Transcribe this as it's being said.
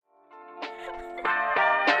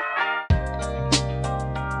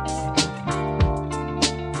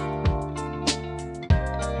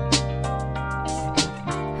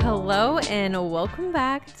and welcome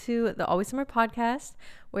back to the Always Summer podcast,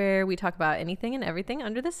 where we talk about anything and everything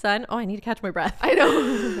under the sun. Oh, I need to catch my breath. I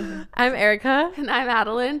know. I'm Erica. And I'm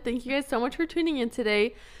Adeline. Thank you guys so much for tuning in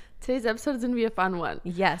today. Today's episode is going to be a fun one.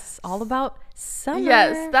 Yes, all about summer.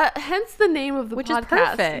 Yes, that hence the name of the Which podcast. is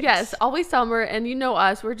perfect. Yes, Always Summer. And you know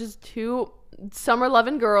us, we're just two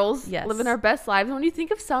summer-loving girls living our best lives. And when you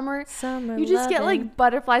think of summer you just get like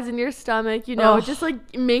butterflies in your stomach, you know. It just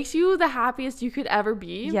like makes you the happiest you could ever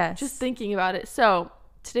be. Yes. Just thinking about it. So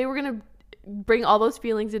today we're going to bring all those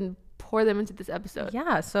feelings and pour them into this episode.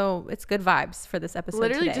 Yeah, so it's good vibes for this episode.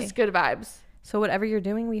 Literally today. just good vibes. So whatever you're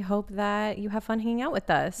doing, we hope that you have fun hanging out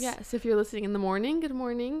with us. Yes, if you're listening in the morning, good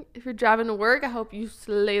morning. If you're driving to work, I hope you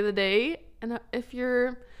slay the day. And if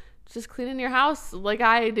you're just cleaning your house like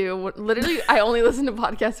I do, literally, I only listen to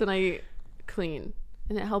podcasts when I clean,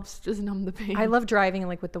 and it helps just numb the pain. I love driving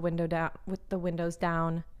like with the windows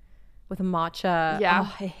down, with a matcha. Yeah,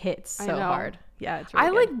 it hits so hard. Yeah, it's really I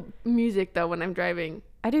good. like music though when I'm driving.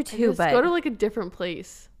 I do too, but go to like a different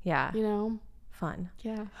place. Yeah, you know, fun.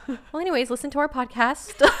 Yeah. Well, anyways, listen to our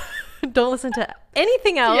podcast. Don't listen to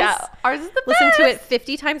anything else. Yeah, ours is the Listen best. to it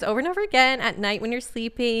 50 times over and over again at night when you're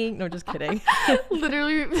sleeping. No, just kidding.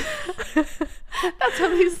 Literally, that's how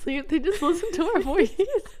they sleep. They just listen to our voice.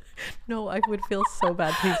 No, I would feel so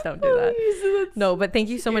bad. Please don't do that. No, but thank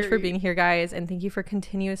you so much for being here, guys. And thank you for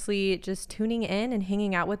continuously just tuning in and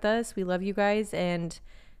hanging out with us. We love you guys. And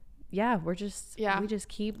yeah, we just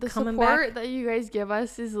keep the coming support back. that you guys give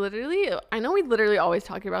us is literally, I know we literally always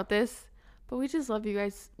talk about this, but we just love you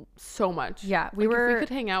guys so much. Yeah, if we could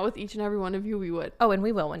hang out with each and every one of you, we would. Oh, and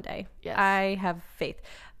we will one day. Yes. I have faith.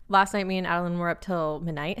 Last night, me and Adeline were up till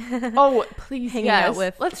midnight. Oh, please. Hanging out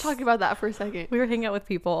with. Let's talk about that for a second. We were hanging out with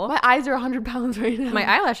people. My eyes are 100 pounds right now. My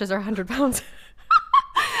eyelashes are 100 pounds.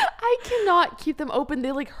 I cannot keep them open.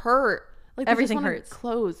 They like hurt. Like everything hurts.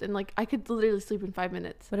 Close, and like I could literally sleep in 5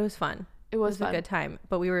 minutes. But it was fun. It was fun. A good time.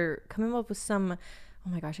 But we were coming up with some. Oh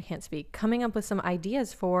my gosh, I can't speak. Coming up with some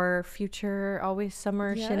ideas for future Always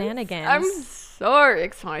Summer shenanigans. I'm so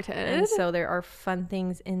excited. And so there are fun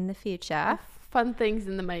things in the future. Fun things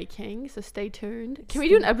in the making, so stay tuned. Can we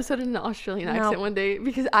do an episode in an Australian accent one day?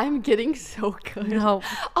 Because I'm getting so good. No.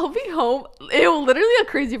 I'll be home. Literally a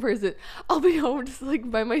crazy person. I'll be home just like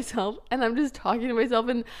by myself, and I'm just talking to myself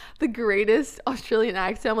in the greatest Australian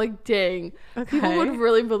accent. I'm like, dang. Okay. People would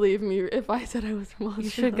really believe me if I said I was from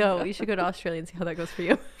Australia. You should go to Australia and see how that goes for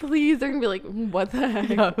you. Please. They're going to be like, what the heck?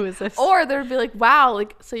 No, who is this? Or they'll be like, wow,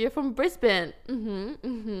 like, so you're from Brisbane.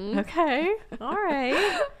 Mm-hmm. Okay. All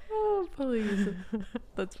right. Oh, please.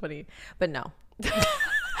 That's funny. But no.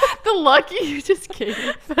 The lucky you just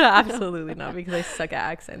gave. But absolutely not, because I suck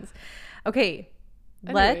at accents. Okay.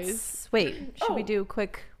 Anyways. Should we do a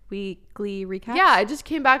quick weekly recap? Yeah, I just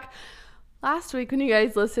came back last week when you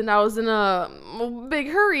guys listened. I was in a big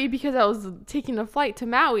hurry because I was taking a flight to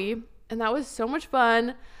Maui, and that was so much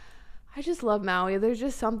fun. I just love Maui. There's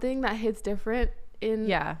just something that hits different in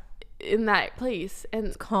that place. And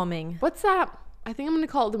it's calming. What's that? I think I'm going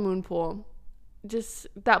to call it the Moon Pool. Just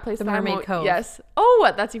that place. The Mermaid Cove. Yes.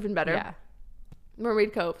 Oh, that's even better. Yeah.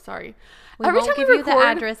 Mermaid Cove. Sorry. Every time we record, the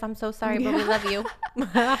address. I'm so sorry, but we love you.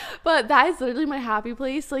 But that is literally my happy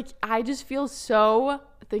place. Like, I just feel so.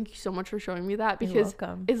 Thank you so much for showing me that, because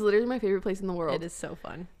it's literally my favorite place in the world. It is so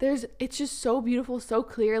fun. It's just so beautiful, so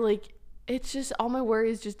clear. Like, it's just all my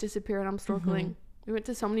worries just disappear and I'm snorkeling. Mm-hmm. We went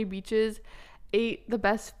to so many beaches. Ate the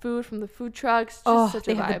best food from the food trucks. Just such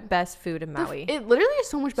a vibe. They have the best food in Maui. It literally is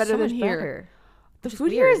so much better than here. The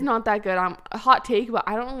food here is not that good. A hot take, but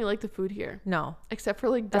I don't really like the food here. No, except for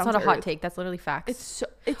like that's not a hot take. That's literally facts.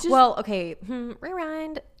 It's just okay.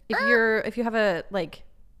 Rewind. If you have a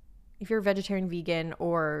if you're a vegetarian, vegan,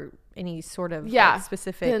 or any sort of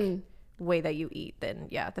specific way that you eat, then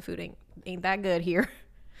the food ain't that good here.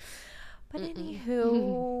 But anywho,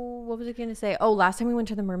 what was I gonna say? Oh, last time we went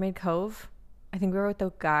to the Mermaid Cove. I think we were with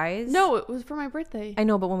the guys. No, it was for my birthday. I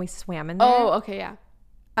know, but when we swam in there. Oh, okay, yeah.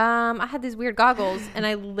 I had these weird goggles and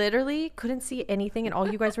I literally couldn't see anything, and all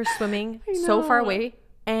you guys were swimming so far away,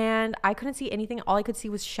 and I couldn't see anything. All I could see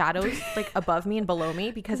was shadows like above me and below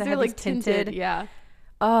me, because I had these tinted. Yeah.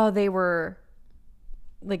 Oh, they were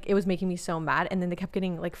like, it was making me so mad. And then they kept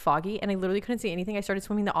getting like foggy, and I literally couldn't see anything. I started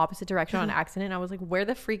swimming the opposite direction on accident, and I was like, where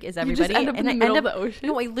the freak is everybody? You just end up in the middle of the ocean?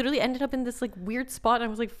 No, I literally ended up in this like weird spot, and I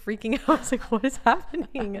was like freaking out. I was like, what is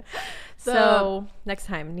happening? So next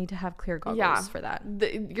time, need to have clear goggles for that.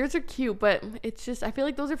 Yours are cute, but it's just, I feel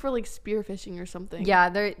like those are for like spearfishing or something.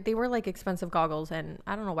 Yeah, they were like expensive goggles, and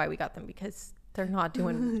I don't know why we got them, because they're not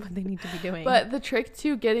doing what they need to be doing. But the trick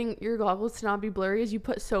to getting your goggles to not be blurry is you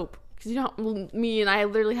put soap. because me and I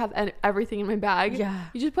literally have everything in my bag. Yeah,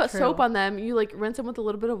 you just put soap on them. You like rinse them with a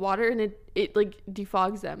little bit of water, and it like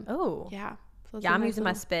defogs them. Oh, yeah. So yeah, I'm using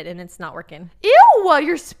my spit, and it's not working. Ew!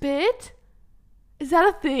 Your spit? Is that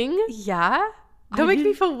a thing? Yeah. Don't make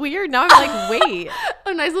me feel weird. Now I'm like, wait,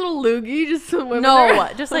 a nice little loogie, just swimming. No,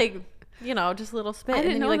 just like just a little spit, and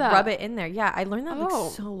then you like that. Rub it in there. Yeah, I learned that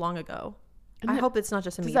like so long ago. I hope it's not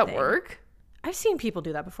just a me thing. Does that work? I've seen people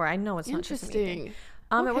do that before. I know it's not just a me thing.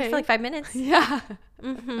 Okay. It works for like 5 minutes. Yeah.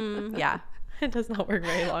 Yeah. It does not work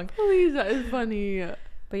very long. Please, that is funny.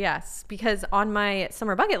 But yes, because on my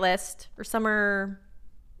summer bucket list or summer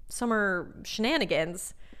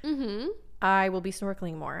shenanigans, I will be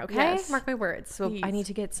snorkeling more. Okay, mark my words. So I need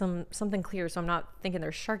to get something clear, so I'm not thinking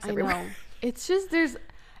there's sharks everywhere. I know. It's just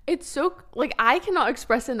it's so like I cannot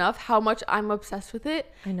express enough how much I'm obsessed with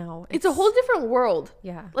it. I know. It's a whole different world.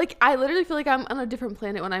 Yeah. Like I literally feel like I'm on a different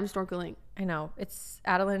planet when I'm snorkeling. I know.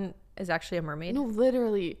 Adeline is actually a mermaid. No,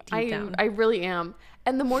 literally. I really am.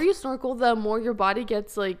 And the more you snorkel, the more your body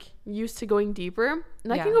gets like used to going deeper.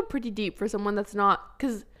 And I can go pretty deep for someone that's not,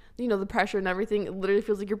 because the pressure and everything, it literally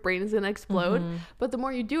feels like your brain is gonna explode. But the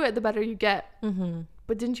more you do it, the better you get.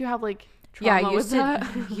 But didn't you have like trauma I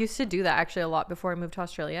used to do that actually a lot before I moved to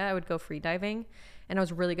Australia. I would go free diving, and I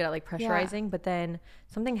was really good at like pressurizing. But then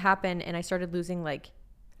something happened, and I started losing like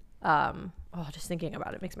just thinking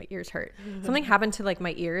about it makes my ears hurt. Something happened to like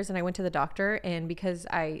my ears, and I went to the doctor, and because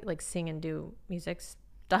I like sing and do music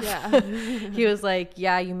stuff, he was like,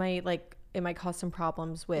 yeah, you might like, it might cause some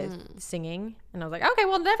problems with singing. And I was like, okay,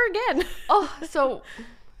 well, never again. So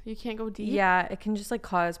you can't go deep? Yeah, it can just like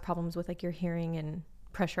cause problems with like your hearing and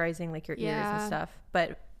pressurizing like your ears and stuff.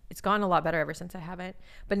 But it's gotten a lot better ever since I haven't.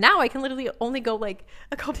 But now I can literally only go like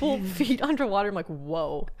a couple feet underwater. I'm like,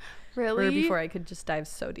 whoa. Really? Where before I could just dive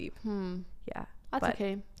so deep. Yeah. That's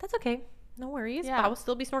okay. That's okay. No worries. Yeah. I will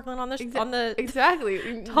still be snorkeling on the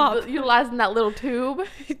exactly top. Utilizing that little tube.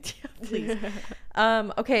 Yeah, please.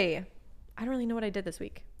 Okay. I don't really know what I did this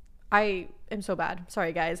week. I am so bad.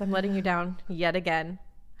 Sorry, guys. I'm letting you down yet again.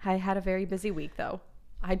 I had a very busy week, though.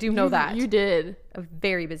 I do know that. You did. A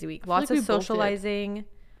very busy week. Lots of socializing,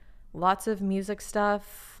 lots of music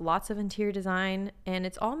stuff, lots of interior design, and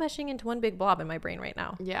it's all meshing into one big blob in my brain right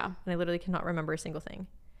now. Yeah. And I literally cannot remember a single thing.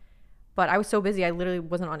 But I was so busy, I literally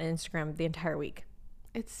wasn't on Instagram the entire week.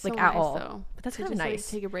 It's so like nice, at all. Though. But that's kind of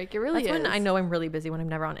nice. Like, take a break. It really that's is. when I know I'm really busy, when I'm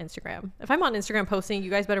never on Instagram. If I'm on Instagram posting, you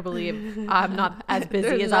guys better believe I'm not as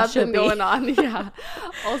busy as I should be. There's nothing going on. Yeah.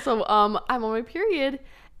 Also, I'm on my period,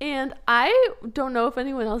 and I don't know if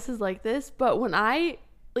anyone else is like this, but when I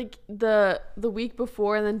like the week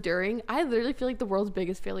before and then during, I literally feel like the world's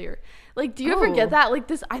biggest failure. Like, do you ever get that? Like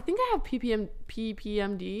this, I think I have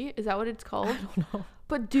PPMD. Is that what it's called? I don't know.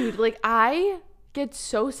 But dude, like I get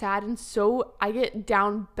so sad and I get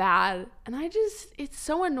down bad, and it's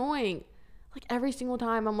so annoying. Like every single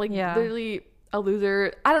time I'm like literally a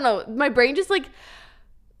loser. I don't know. My brain just like,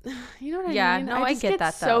 you know what I mean? Yeah, no, I get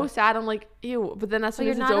that though. So sad. I'm like, ew. But then as soon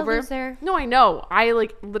as it's over, loser. No, I know. I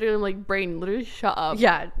like literally, I'm like, brain, literally shut up.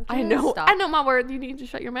 Yeah, I know. Stop. I know my word. You need to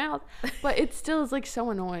shut your mouth. But it still is like so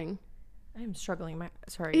annoying. I'm struggling.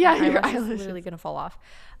 Sorry. Yeah, your eyelash is literally gonna fall off.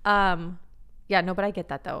 Yeah, no, but I get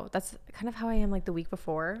that though. That's kind of how I am like the week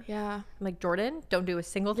before. Yeah. I'm like, Jordan, don't do a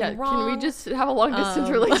single thing wrong. Can we just have a long distance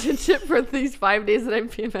relationship for these 5 days that I'm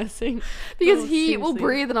PMSing? Because he will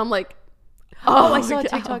breathe and I'm like, I saw a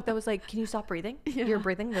TikTok that was like, can you stop breathing? Yeah. You're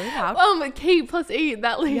breathing really loud. K plus 8,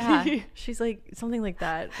 that lady. Yeah, she's like, something like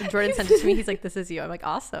that. And Jordan sent it to me. He's like, this is you. I'm like,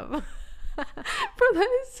 awesome. Bro, that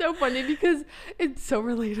is so funny because it's so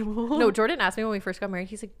relatable. No, Jordan asked me when we first got married,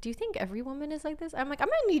 he's like, do you think every woman is like this? I'm like, I'm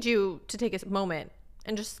gonna need you to take a moment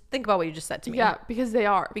and just think about what you just said to me. Yeah, because they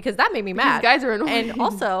are. Because that made me mad. Guys are annoying. And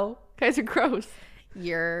also, guys are gross.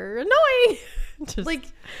 You're annoying. Like,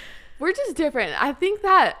 we're just different. I think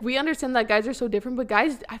that we understand that guys are so different, but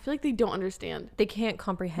guys, I feel like they don't understand. They can't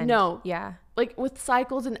comprehend. No. Yeah. Like with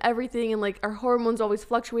cycles and everything, and like our hormones always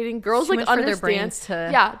fluctuating. Girls too like much understand. For their brains to...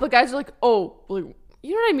 Yeah, but guys are like, oh, like,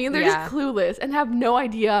 you know what I mean? They're just clueless and have no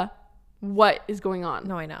idea what is going on.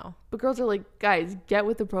 No, I know. But girls are like, guys, get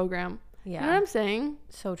with the program. Yeah. You know what I'm saying?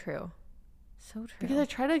 So true. So true. Because I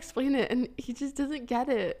try to explain it and he just doesn't get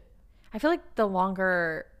it. I feel like the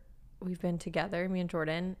longer we've been together, me and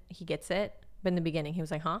Jordan, he gets it. But in the beginning, he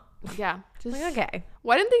was like, huh? Yeah. Just like, okay.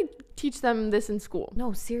 Why didn't they teach them this in school?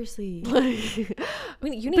 No, seriously. I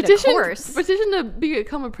mean, you need a course. Petition to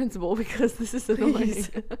become a principal because this is annoying.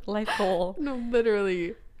 Life goal. No,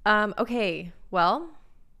 literally. Okay. Well,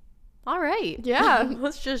 all right. Yeah.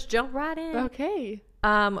 Let's just jump right in. Okay.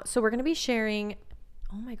 So we're going to be sharing,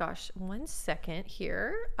 oh my gosh, 1 second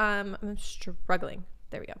here. I'm struggling.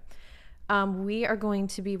 There we go. We are going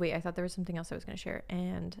to be, wait, I thought there was something else I was going to share,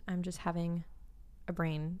 and I'm just having a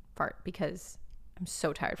brain fart because I'm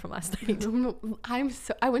so tired from last night.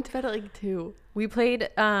 I went to bed at like 2. We played,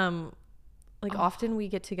 often we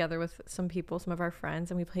get together with some people, some of our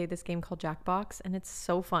friends, and we play this game called Jackbox, and it's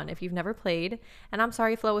so fun. If you've never played, and I'm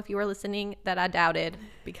sorry, Flo, if you were listening, that I doubted,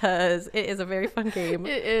 because it is a very fun game.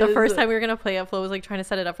 It is. The first time we were gonna play it, Flo was like trying to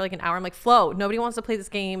set it up for like an hour. I'm like, Flo, nobody wants to play this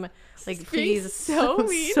game. Like, please, so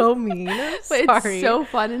mean. So mean. But sorry. It's so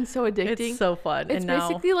fun and so addicting. It's so fun. It's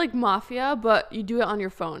basically like Mafia, but you do it on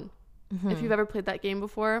your phone. Mm-hmm. If you've ever played that game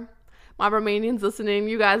before. My Romanians listening,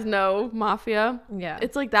 you guys know Mafia. Yeah.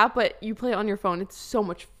 It's like that, but you play it on your phone. It's so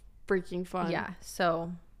much freaking fun. Yeah.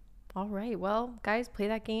 So, all right. Well, guys, play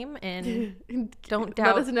that game and don't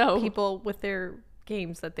doubt Let us know. people with their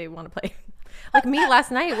games that they want to play. Like me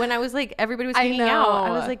last night when I was like, everybody was hanging out.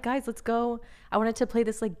 I was like, guys, let's go. I wanted to play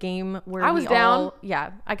this like game where I was down.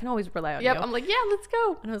 Yeah. I can always rely on you. Yep. I'm like, yeah, let's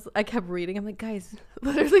go. And I kept reading. I'm like, guys,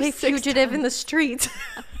 literally play Fugitive in the streets.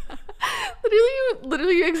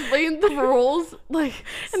 Literally you explained the rules like,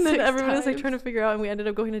 and then everyone was like trying to figure out, and we ended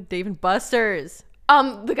up going to Dave and Buster's.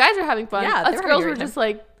 The guys are having fun. Yeah, us girls were just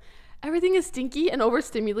like, everything is stinky and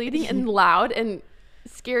overstimulating and loud and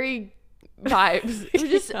scary vibes. It was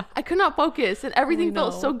just I could not focus, and everything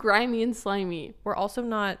felt so grimy and slimy. We're also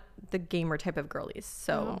not the gamer type of girlies,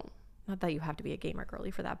 so not that you have to be a gamer girly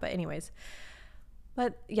for that, but anyways.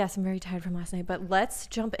 But yes, I'm very tired from last night, but let's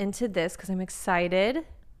jump into this because I'm excited.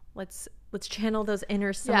 Let's channel those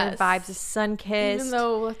inner summer vibes of sun-kissed. Even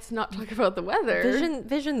though let's not talk about the weather.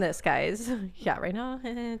 Vision this, guys. Yeah, right now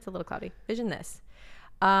it's a little cloudy. Vision this.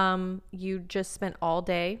 You just spent all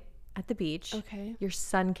day at the beach. Okay. You're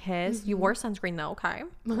sun-kissed. Mm-hmm. You wore sunscreen though, okay?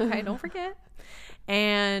 Okay, don't forget.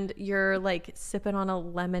 And you're like sipping on a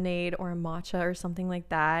lemonade or a matcha or something like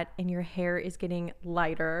that, and your hair is getting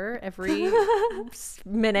lighter every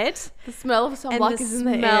minute. The smell of sunblock is in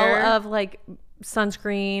the air. The smell of like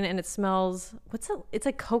sunscreen, and it smells it's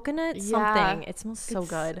like coconut something. It smells so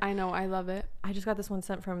good. I know, I love it. I just got this one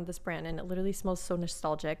scent from this brand, and it literally smells so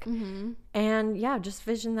nostalgic. Mm-hmm. And yeah, just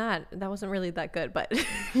vision that wasn't really that good, but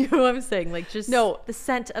you know what I'm saying, like just the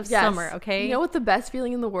scent of summer. Okay, you know what the best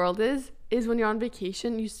feeling in the world is when you're on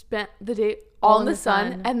vacation, you spent the day all in the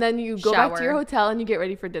sun, and then you go back to your hotel and you get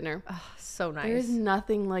ready for dinner. Oh, so nice. There's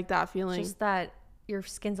nothing like that feeling. Just that your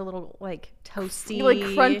skin's a little like toasty, like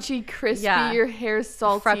crunchy, crispy. Your hair's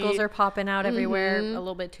salty, freckles are popping out everywhere. A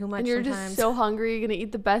little bit too much, and you're sometimes. Just so hungry. You're gonna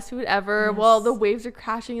eat the best food ever. Yes. Well, the waves are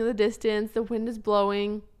crashing in the distance. The wind is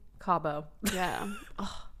blowing. Cabo. Yeah.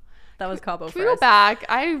 Oh, that was Cabo. Can we go back?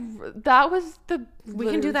 That was the. We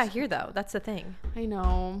can do that here though. That's the thing. I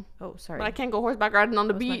know. Oh, sorry. But I can't go horseback riding on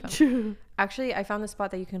the beach. Actually, I found the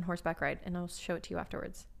spot that you can horseback ride, and I'll show it to you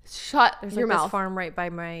afterwards. There's your mouth. This farm right by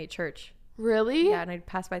my church. Really? Yeah, and I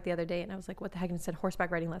passed by it the other day, and I was like, what the heck? And it said horseback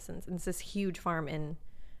riding lessons. And it's this huge farm in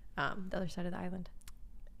the other side of the island.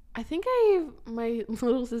 I think my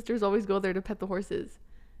little sisters always go there to pet the horses.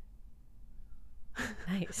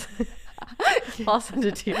 Nice. I'll send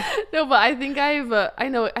it to you. No, but I think I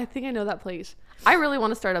think I know that place. I really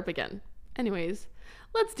want to start up again. Anyways,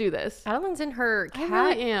 let's do this. Adeline's in her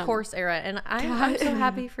cat horse era, and I'm so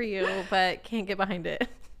happy for you, but can't get behind it.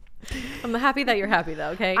 I'm happy that you're happy though,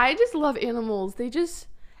 okay? I just love animals.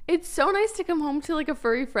 It's so nice to come home to like a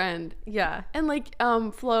furry friend. Yeah. And like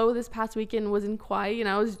Flo this past weekend was in Kauai and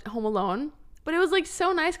I was home alone. But it was like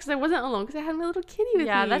so nice because I wasn't alone because I had my little kitty with me.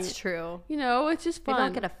 Yeah, that's true. You know, it's just fun. Maybe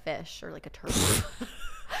I'll get a fish or like a turtle.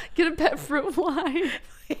 Get a pet fruit fly.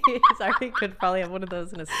 Sorry, could probably have one of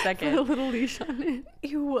those in a second. Put a little leash on it.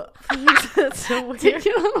 Ew, please. That's so weird. Take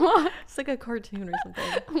it on a walk. It's like a cartoon or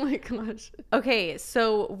something. Oh my gosh. Okay,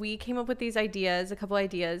 so we came up with these ideas, a couple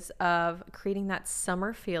ideas of creating that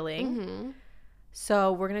summer feeling. Mm-hmm.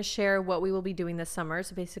 So we're going to share what we will be doing this summer.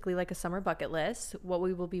 So basically like a summer bucket list, what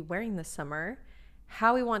we will be wearing this summer,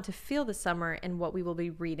 how we want to feel the summer, and what we will be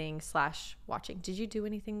reading / watching. Did you do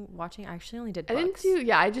anything watching? I actually only did books.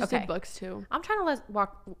 I just did books too. I'm trying to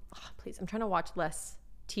I'm trying to watch less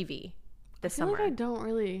TV this summer. Like I don't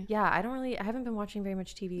really. Yeah, I haven't been watching very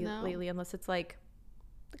much TV lately, unless it's like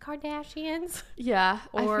the Kardashians. Yeah,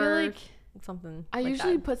 or I feel like something. I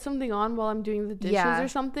usually put something on while I'm doing the dishes or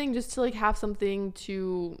something, just to like have something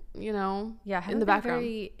to, in the background.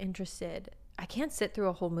 Very interested. I can't sit through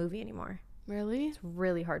a whole movie anymore. Really? It's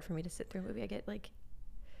really hard for me to sit through a movie. I get like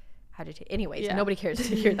agitated. Anyways, nobody cares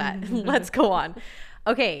to hear that. Let's go on.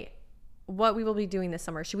 Okay, what we will be doing this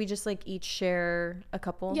summer. Should we just like each share a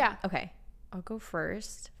couple? Yeah. Okay, I'll go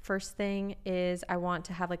first. First thing is I want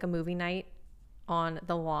to have like a movie night on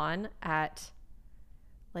the lawn at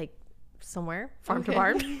like somewhere, farm to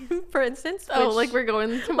barn, for instance. Oh, like we're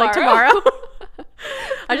going tomorrow. Like tomorrow.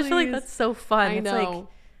 I just feel like that's so fun. I know.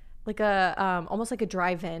 It's like a almost like a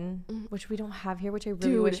drive-in, which we don't have here, which I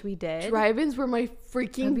really wish we did. Drive-ins were my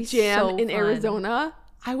freaking jam in Arizona.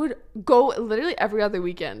 I would go literally every other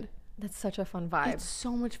weekend. That's such a fun vibe. It's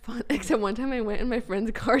so much fun. Except one time I went and my friend's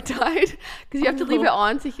car died because you have to leave it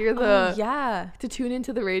on to hear to tune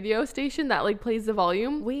into the radio station that like plays the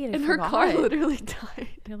volume. Wait, and her car literally died.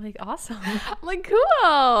 You're like, awesome. I'm like,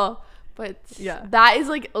 cool. But that is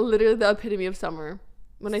like literally the epitome of summer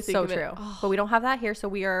when I think of it. So true. But we don't have that here, so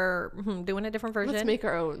we are doing a different version. Let's make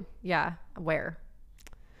our own. Yeah. Where?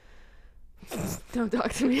 Don't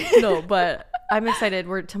talk to me. No, but I'm excited.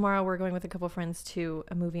 Tomorrow we're going with a couple friends to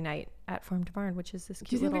a movie night at Farm to Barn, which is this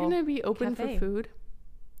cute little Do you think they're going to be open cafe. For food?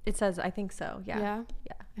 It says, I think so. Yeah.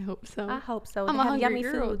 Yeah. I hope so. I hope so. I'm they have yummy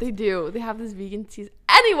girl. food. They do. They have this vegan season.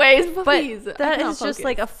 Anyways, please. But that is just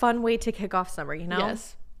like a fun way to kick off summer, you know?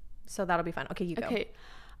 Yes. So that'll be fun. Okay, you go. Okay.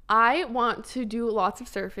 I want to do lots of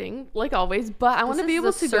surfing, like always, but I want to be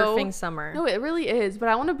able to go. Surfing summer. No, it really is. But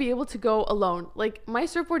I want to be able to go alone. Like my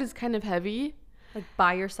surfboard is kind of heavy. Like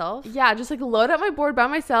by yourself? Yeah, just like load up my board by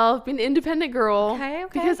myself, be an independent girl. Okay.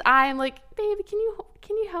 Because I'm like, baby, can you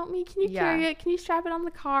help me? Can you carry it? Can you strap it on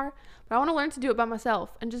the car? But I want to learn to do it by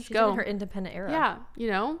myself and just go. In her independent era. Yeah, you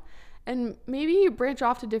know, and maybe branch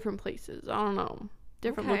off to different places. I don't know,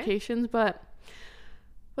 different locations, but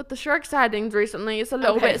with the shark sightings recently, it's a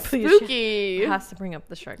little bit spooky. Has to bring up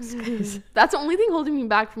the sharks, guys. That's the only thing holding me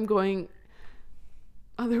back from going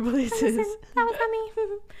other places. That was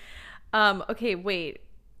funny. Okay, wait.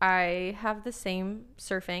 I have the same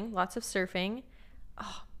surfing, lots of surfing.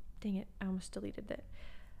 Oh, dang it. I almost deleted it.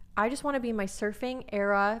 I just want to be in my surfing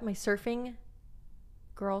era, my surfing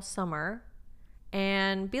girl summer,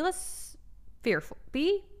 and be less fearful.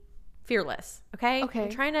 Be fearless, okay? Okay. I'm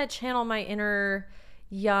trying to channel my inner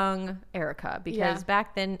young Erica because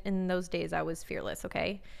back then in those days I was fearless,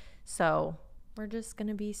 okay? So we're just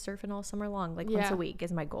gonna be surfing all summer long, like once a week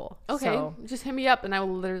is my goal. Okay, so, just hit me up and I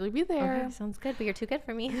will literally be there. Okay, sounds good, but you're too good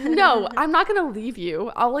for me. No, I'm not gonna leave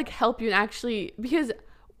you. I'll like help you and actually, because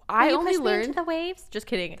I only learned into the waves. Just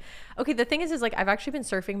kidding. Okay, the thing is like I've actually been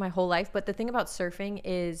surfing my whole life, but the thing about surfing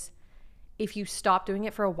is if you stop doing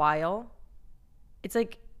it for a while, it's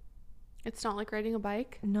like it's not like riding a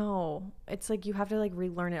bike. No, it's like you have to like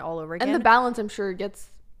relearn it all over again. And the balance, I'm sure,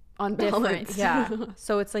 gets unbalanced. Yeah.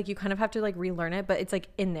 So it's like you kind of have to like relearn it, but it's like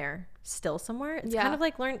in there still somewhere. It's kind of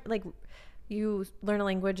like you learn a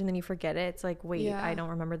language and then you forget it. It's like, wait, I don't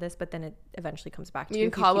remember this, but then it eventually comes back to you. Me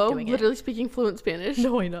and Cabo literally speaking fluent Spanish.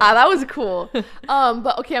 No, I know. That was cool.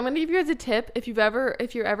 But okay, I'm gonna give you guys a tip. If you're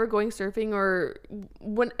ever going surfing, or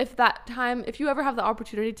if you ever have the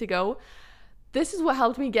opportunity to go, this is what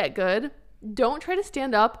helped me get good. Don't try to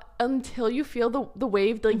stand up until you feel the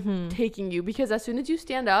wave like taking you, because as soon as you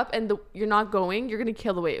stand up and you're not going, you're gonna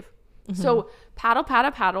kill the wave. So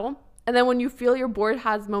paddle. And then when you feel your board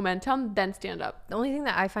has momentum, then stand up. The only thing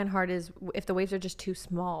that I find hard is if the waves are just too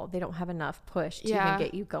small, they don't have enough push to even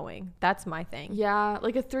get you going. That's my thing. Yeah,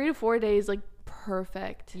 like a 3 to 4 days, like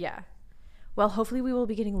perfect. Yeah. Well, hopefully we will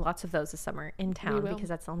be getting lots of those this summer in town, because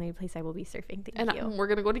that's the only place I will be surfing. Thank you. And we're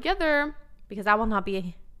going to go together. Because I will not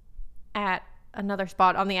be at another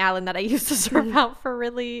spot on the island that I used to surf out for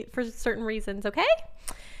certain reasons, okay?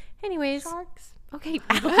 Anyways. Sharks. Okay.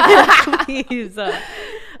 Please.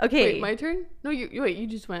 Okay. Wait, my turn? No, you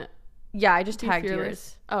just went. Yeah, I just tagged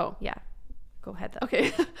yours. Oh. Yeah. Go ahead, though.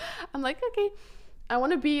 Okay. I'm like, okay. I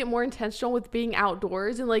want to be more intentional with being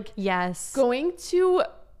outdoors and like going to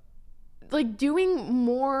like doing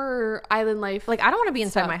more island life. Like, I don't want to be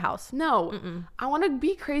inside my house. No. I want to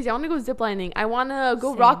be crazy. I want to go ziplining. I want to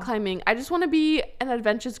go rock climbing. I just want to be an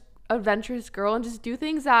adventurous girl and just do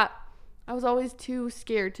things that I was always too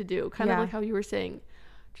scared to do. Kind of like how you were saying.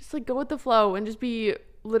 Just like go with the flow and just be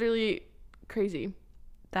literally crazy.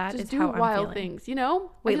 That just is do how I'm wild feeling. Things, you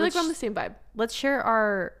know? Wait, I feel like we're on the same vibe. Let's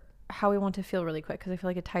share how we want to feel really quick, because I feel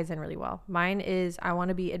like it ties in really well. Mine is I want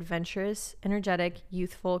to be adventurous, energetic,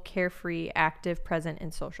 youthful, carefree, active, present,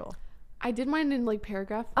 and social. I did mine in like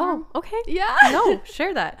paragraph form. Oh, okay. Yeah. No,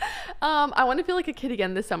 share that. I want to feel like a kid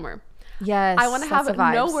again this summer. Yes. I want to have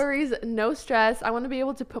no worries, no stress. I want to be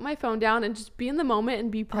able to put my phone down and just be in the moment and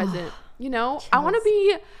be present. You know, chills. I want to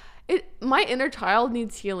be my inner child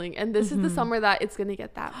needs healing, and this is the summer that it's gonna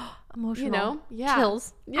get that emotional. You know,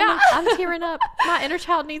 chills. Yeah, I'm tearing up. My inner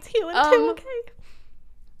child needs healing too.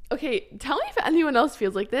 Okay. Tell me if anyone else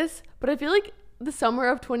feels like this, but I feel like the summer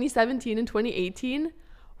of 2017 and 2018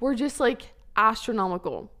 were just like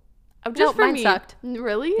astronomical. Just for mine me. Sucked.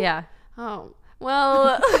 Really? Yeah. Oh,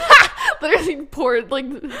 Well, literally poured like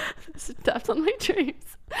stuff on my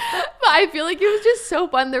dreams. But I feel like it was just so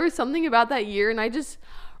fun. There was something about that year, and I just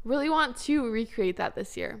really want to recreate that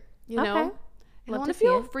this year. You know, and I want to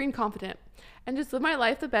feel free and confident, and just live my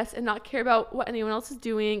life the best, and not care about what anyone else is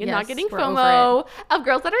doing, and not getting FOMO of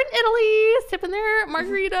girls that are in Italy sipping their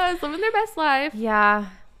margaritas, living their best life. Yeah,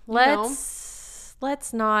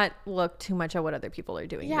 let's not look too much at what other people are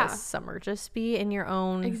doing this summer. Just be in your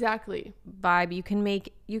own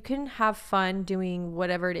vibe. You can have fun doing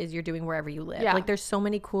whatever it is you're doing wherever you live. Like there's so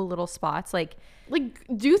many cool little spots. Like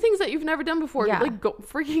do things that you've never done before. Like go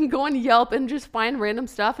on Yelp and just find random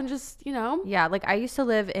stuff and just, Yeah, like I used to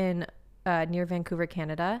live in near Vancouver,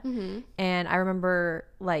 Canada. And I remember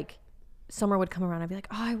like summer would come around. I'd be like,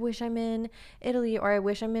 oh, I wish I'm in Italy, or I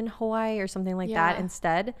wish I'm in Hawaii or something like that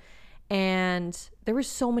instead. And there were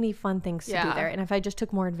so many fun things to do there. And if I just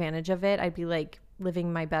took more advantage of it, I'd be like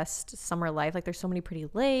living my best summer life. Like there's so many pretty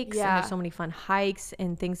lakes and there's so many fun hikes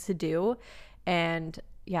and things to do. And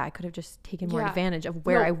I could have just taken more advantage of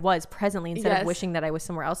where I was presently instead of wishing that I was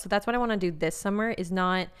somewhere else. So that's what I want to do this summer, is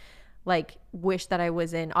not like wish that I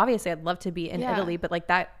was in. Obviously, I'd love to be in Italy, but like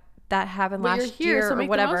that happened last year or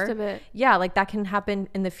whatever. Yeah, like that can happen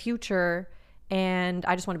in the future. And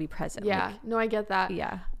I just want to be present. Yeah, no, I get that.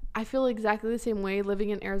 Yeah. I feel exactly the same way living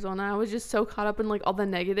in Arizona. I was just so caught up in like all the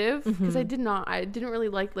negative because I didn't really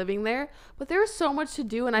like living there, but there was so much to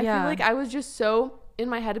do. And I feel like I was just so in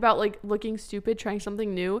my head about like looking stupid, trying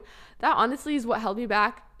something new. That honestly is what held me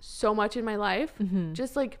back so much in my life.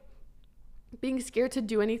 Just like being scared to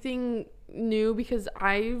do anything new because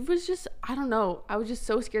I was just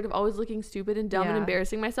so scared of always looking stupid and dumb and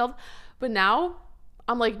embarrassing myself. But now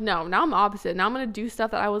I'm like, no, now I'm opposite. Now I'm going to do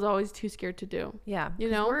stuff that I was always too scared to do. Yeah.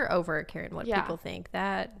 We're over caring what people think.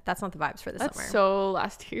 That's not the vibes for the summer. So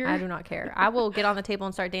last year. I do not care. I will get on the table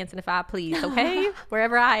and start dancing if I please. Okay.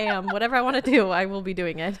 Wherever I am, whatever I want to do, I will be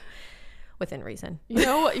doing it within reason. You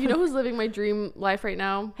know who's living my dream life right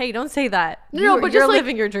now? Hey, don't say that. No, but you're just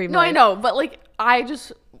living your dream life. I know. But like, I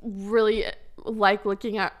just really like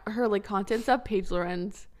looking at her like content stuff. Paige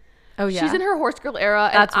Lorenz. Oh yeah, she's in her horse girl era.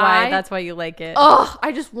 That's why you like it. Oh,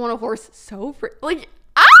 I just want a horse so I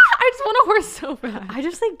just want a horse so bad. I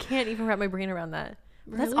just like can't even wrap my brain around that.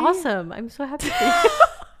 Really? That's awesome. I'm so happy for you.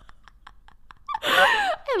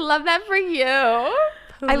 I love that for you.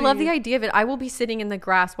 I love the idea of it. I will be sitting in the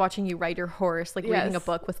grass watching you ride your horse, like reading a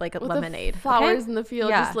book with like a lemonade. Flowers in the field,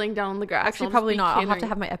 just laying down on the grass. Actually, probably not. I'll have to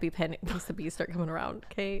have my EpiPen in case the bees start coming around.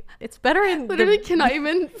 Okay, it's better in literally cannot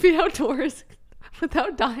even be outdoors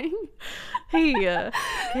without dying. Hey,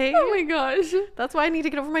 okay. Oh my gosh. That's why I need to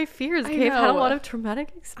get over my fears. Okay, I've had a lot of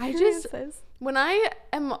traumatic experiences. When I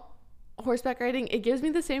am horseback riding, it gives me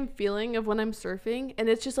the same feeling of when I'm surfing, and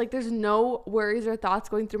it's just like there's no worries or thoughts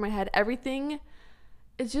going through my head. Everything,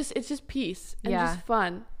 it's just peace and just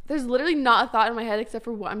fun. There's literally not a thought in my head except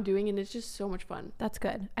for what I'm doing, and it's just so much fun. That's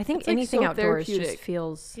good. I think anything like outdoors just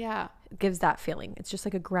feels gives that feeling. It's just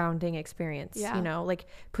like a grounding experience. Like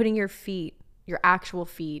putting your actual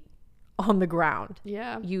feet on the ground.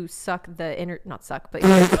 Yeah. You suck not suck, but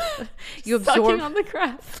you absorb sucking on the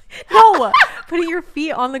grass. No, putting your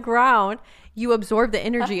feet on the ground, you absorb the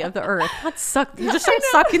energy of the earth. Not suck. You just start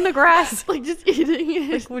sucking the grass. Like just eating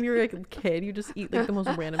it. Like when you're like a kid, you just eat like the most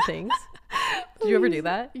random things. Did you ever do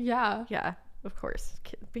that? Yeah. Yeah, of course.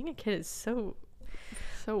 Being a kid is so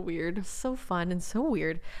weird. So fun and so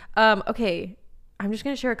weird. Okay. I'm just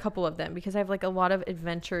going to share a couple of them because I have like a lot of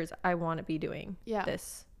adventures I want to be doing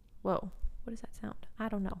this. Whoa. What does that sound? I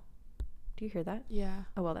don't know. Do you hear that? Yeah.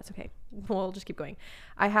 Oh, well, that's okay. We'll just keep going.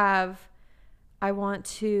 I want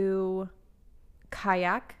to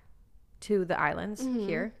kayak to the islands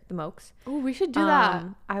here, the Mokes. Oh, we should do that.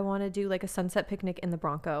 I want to do like a sunset picnic in the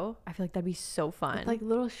Bronco. I feel like that'd be so fun. With like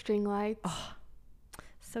little string lights. Oh,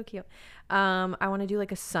 so cute. I want to do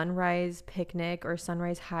like a sunrise picnic or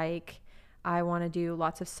sunrise hike. I want to do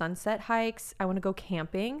lots of sunset hikes. I want to go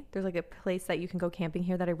camping. There's like a place that you can go camping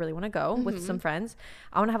here that I really want to go with some friends.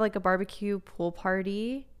 I want to have like a barbecue pool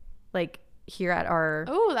party like here at our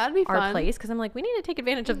that'd be fun. Place because I'm like, we need to take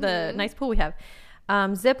advantage of the nice pool we have.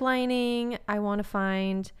 Zip lining. I want to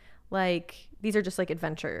find like, these are just like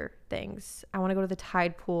adventure things. I want to go to the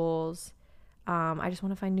tide pools. I just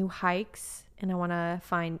want to find new hikes and I want to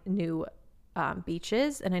find new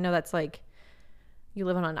beaches. And I know that's like, you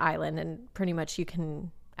live on an island and pretty much you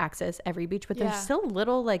can access every beach, but there's still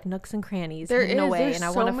little like nooks and crannies. There's and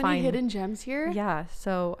I want to find hidden gems here. Yeah,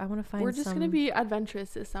 so I want to find. We're just gonna be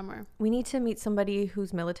adventurous this summer. We need to meet somebody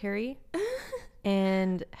who's military,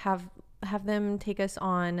 and have them take us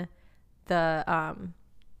on the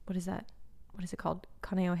what is that? What is it called?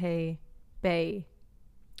 Kaneohe Bay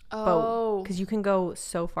boat, because you can go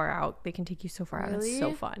so far out. They can take you so far out. It's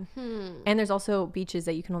so fun. And there's also beaches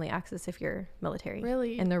that you can only access if you're military.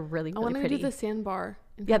 Really? And they're really, really pretty. I want to do the sandbar.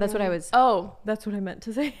 Yeah, that's what I was. That's what I meant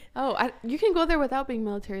to say. You can go there without being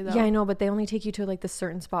military though. Yeah, I know, but they only take you to like the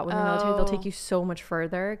certain spot when you're military. They'll take you so much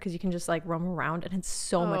further because you can just like roam around, and it's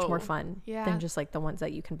so much more fun than just like the ones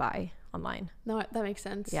that you can buy online. No, that makes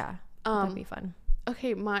sense. Yeah, that'd be fun.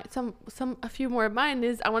 Okay, a few more of mine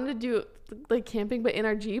is I wanted to do like camping, but in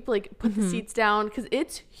our Jeep, like put the seats down, because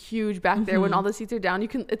it's huge back there. When all the seats are down,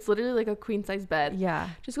 it's literally like a queen size bed. Yeah,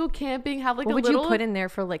 just go camping, have like what would you put in there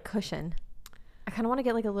for like cushion? I kind of want to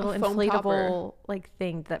get like a little inflatable like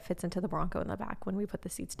thing that fits into the Bronco in the back when we put the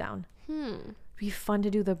seats down. It'd be fun to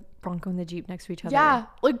do the Bronco and the Jeep next to each other. Yeah,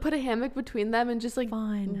 like put a hammock between them and just like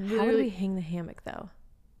fun. How would we hang the hammock though?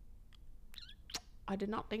 I did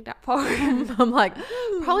not think that far. I'm like,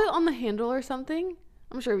 probably on the handle or something.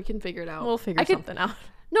 I'm sure we can figure it out. We'll figure something out.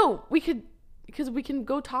 No, we could, because we can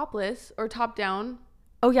go topless or top down.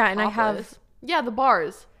 Oh yeah, and topless. The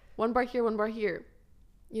bars. One bar here, one bar here.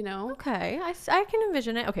 You know? Okay, I can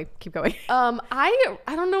envision it. Okay, keep going. I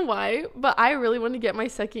don't know why, but I really want to get my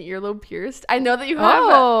second earlobe pierced. I know that you have.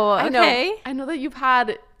 Oh, okay. I know that you've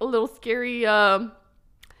had a little scary.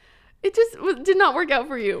 It just did not work out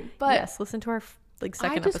for you. But yes, listen to our second episode.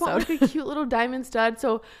 I just want like a cute little diamond stud.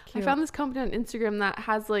 So I found this company on Instagram that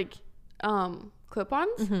has like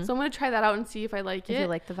clip-ons. So I'm gonna try that out and see if I like it. If you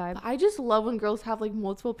like the vibe. But I just love when girls have like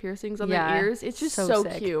multiple piercings on their ears. It's just so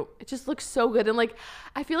cute. It just looks so good, and like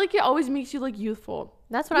I feel like it always makes you like youthful.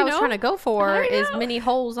 That's what I was trying to go for, is many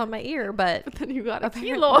holes on my ear, but then you got a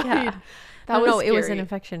keloid. Yeah. No, it was an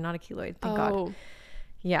infection, not a keloid. Thank God.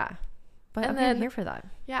 Yeah, but I'm here for that.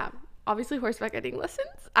 Yeah. Obviously horseback riding lessons.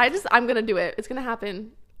 I'm gonna do it. It's gonna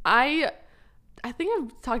happen. I think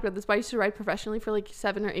I've talked about this, but I used to ride professionally for like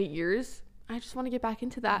 7 or 8 years. I just want to get back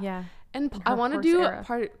into that. Yeah. And I want to do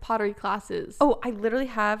pottery classes. Oh, I literally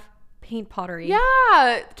have paint pottery.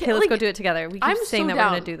 Yeah. Okay, let's go do it together. We keep saying that we're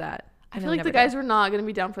gonna do that. I feel like the guys were not gonna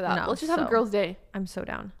be down for that. No, let's just have a girls' day. I'm so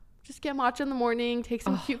down. Just get matcha in the morning, take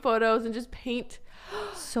some cute photos, and just paint.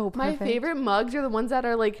 So perfect. My favorite mugs are the ones that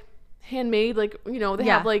are like handmade, like, you know, they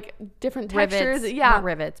have like different textures. Rivets, not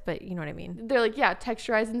rivets, but you know what I mean. They're like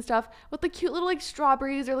texturized and stuff with the cute little like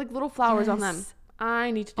strawberries or like little flowers on them.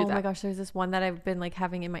 I need to do that. Oh my gosh, there's this one that I've been like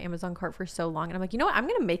having in my Amazon cart for so long, and I'm like, you know what, I'm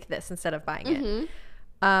gonna make this instead of buying it.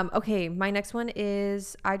 Okay, my next one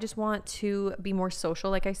is I just want to be more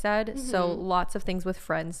social, like I said. So lots of things with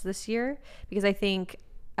friends this year, because I think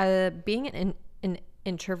being an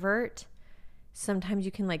introvert, sometimes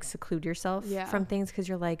you can like seclude yourself from things because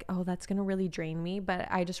you're like, oh, that's gonna really drain me. But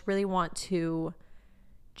I just really want to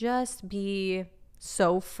just be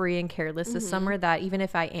so free and careless this summer that even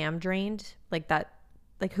if I am drained, like that,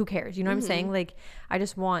 like who cares? You know what I'm saying? Like I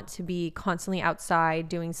just want to be constantly outside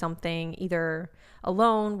doing something, either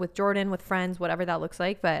alone, with Jordan, with friends, whatever that looks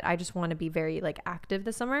like. But I just want to be very like active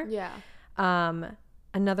this summer. Yeah.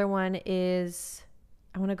 Another one is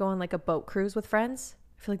I want to go on like a boat cruise with friends.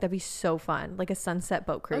 I feel like that'd be so fun, like a sunset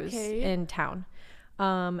boat cruise in town.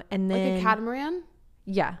 And then like a catamaran.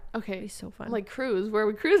 Yeah. Okay. It'd be so fun. Like cruise. Where are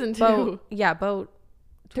we cruising to? Boat. Yeah, boat.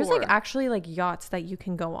 Tour. There's like actually like yachts that you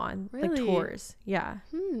can go on, like tours. Yeah.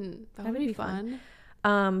 That would be fun.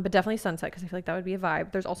 But definitely sunset, because I feel like that would be a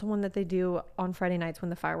vibe. There's also one that they do on Friday nights when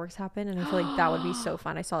the fireworks happen, and I feel like that would be so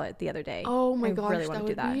fun. I saw it the other day. Oh my gosh, I really want to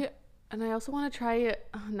do that. And I also want to try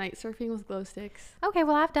night surfing with glow sticks. Okay,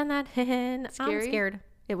 well I've done that. I'm scared.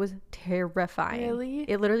 It was terrifying. Really?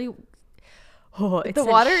 It literally. The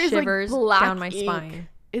water is like black down my spine.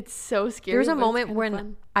 It's so scary. There was a moment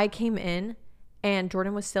when I came in, and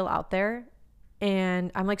Jordan was still out there,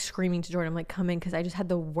 and I'm like screaming to Jordan, I'm like, come in, because I just had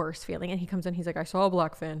the worst feeling. And he comes in, he's like, I saw a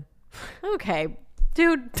black fin. Okay,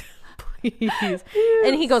 dude, please.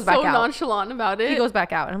 And he goes back out. So nonchalant about it. He goes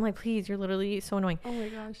back out, and I'm like, please, you're literally so annoying. Oh my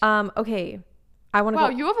gosh. Okay, I want to go. Wow,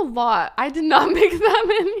 you have a lot. I did not make that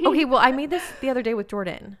many. Okay, well, I made this the other day with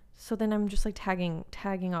Jordan, so then I'm just like tagging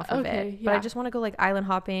off of it. Yeah. But I just want to go like island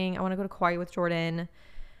hopping. I want to go to Kauai with Jordan.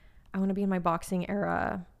 I want to be in my boxing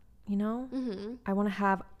era, you know? I want to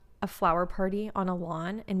have a flower party on a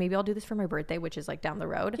lawn, and maybe I'll do this for my birthday, which is like down the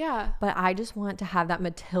road. Yeah. But I just want to have that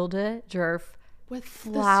Matilda Jerf with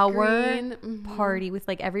flower party with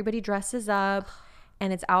like everybody dresses up,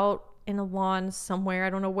 and it's out in a lawn somewhere. I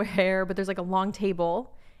don't know where, but there's like a long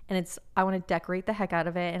table, and I want to decorate the heck out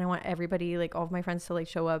of it, and I want everybody, like all of my friends, to like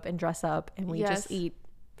show up and dress up, and we just eat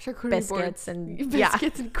biscuits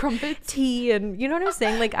and crumpets, tea, and you know what I'm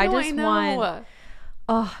saying? Like I just want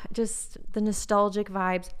just the nostalgic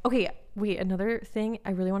vibes. Okay, wait. Another thing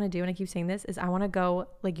I really want to do, and I keep saying this, is I want to go,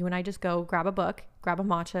 like you and I just go grab a book, grab a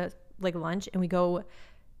matcha, like lunch, and we go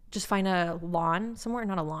just find a lawn somewhere,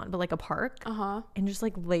 not a lawn, but like a park. And just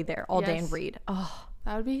like lay there all day and read. Oh,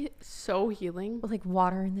 that would be so healing. With like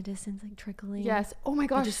water in the distance, like trickling. Yes. Oh my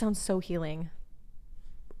gosh. It just sounds so healing.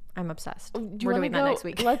 I'm obsessed. We're doing that next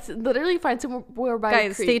week. Let's literally find somewhere by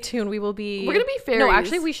guys. Stay tuned. We will be. We're gonna be fairies. No,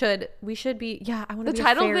 actually, we should be. Yeah, I want to. The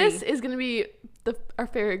title of this is gonna be our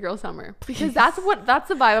fairy girl summer, because that's the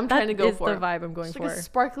vibe I'm trying to go for. That's the vibe I'm going for. Like a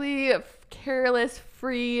sparkly, careless,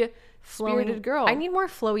 free, spirited girl. I need more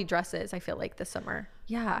flowy dresses. I feel like this summer.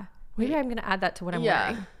 Yeah. Maybe I'm gonna add that to what I'm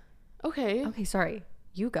wearing. Okay. Okay. Sorry.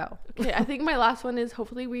 You go. Okay. I think my last one is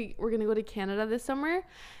hopefully we're gonna go to Canada this summer.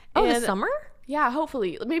 Oh, this summer? Yeah,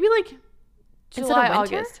 hopefully. Maybe like July,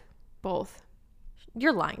 August. Both.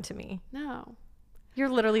 You're lying to me. No. You're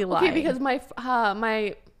literally lying. Okay, because my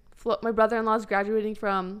brother-in-law is graduating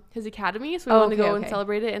from his academy, so we want to go and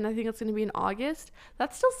celebrate it, and I think it's going to be in August.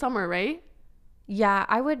 That's still summer, right? Yeah,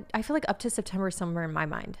 I feel like up to September is somewhere in my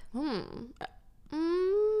mind.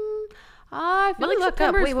 I feel like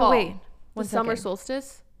September is fall. Wait. The summer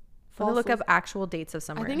solstice. Let me look up actual dates of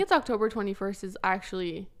summer. I think it's October 21st is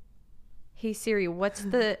actually... Hey Siri, what's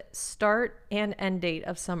the start and end date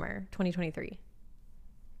of summer 2023?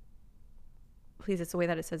 Please, it's the way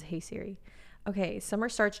that it says Hey Siri. Okay, summer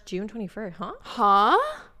starts June 21st, huh?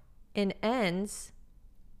 And ends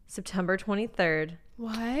September 23rd.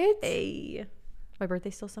 What? Hey. My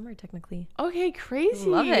birthday's still summer, technically. Okay, crazy.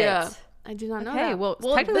 Love it. I did not know that. Well,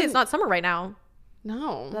 technically it's not summer right now.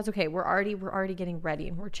 No. That's okay. We're already getting ready,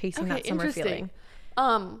 and we're chasing that summer feeling.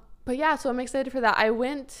 But yeah, so I'm excited for that.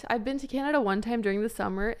 I've been to Canada one time during the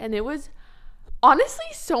summer, and it was honestly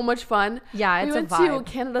so much fun. Yeah, it's we went to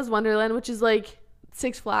Canada's Wonderland, which is like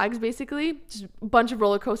Six Flags, basically. Just a bunch of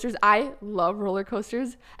roller coasters. I love roller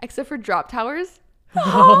coasters, except for drop towers.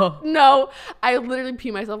 No, I literally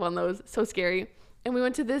pee myself on those. So scary. And we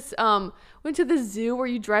went to this zoo where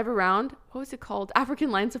you drive around. What was it called?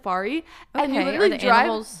 African Lion Safari. Okay. And you literally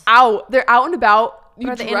drive out. They're out and about.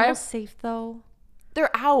 Are the animals safe though?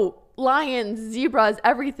 They're out. Lions, zebras,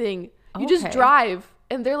 everything. You just drive,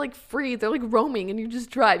 and they're like free. They're like roaming, and you just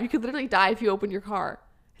drive. You could literally die if you open your car.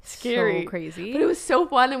 It's scary. So crazy. But it was so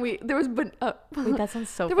fun, and wait, that sounds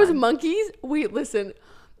so there fun. Was monkeys. Wait, listen.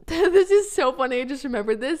 This is so funny. I just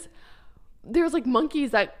remembered this. There was like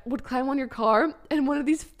monkeys that would climb on your car, and one of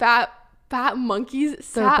these fat monkeys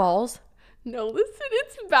sat. Their balls? No, listen,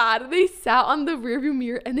 it's bad. They sat on the rearview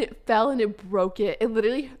mirror, and it fell, and it broke it. It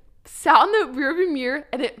literally sat on the rearview mirror,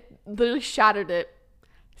 and it literally shattered it.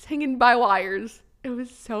 It's hanging by wires. It was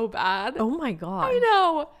so bad. Oh my god. I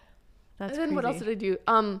know. That's and then crazy. What else did I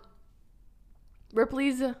do?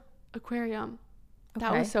 Ripley's Aquarium.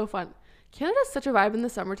 That was so fun. Canada's such a vibe in the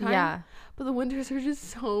summertime. Yeah. But the winters are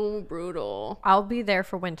just so brutal. I'll be there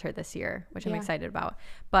for winter this year, which I'm excited about.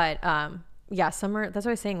 But yeah, summer, that's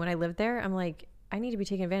what I was saying. When I lived there, I'm like, I need to be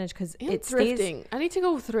taking advantage because it's thrifting. I need to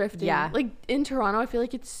go thrifting. Yeah. Like in Toronto, I feel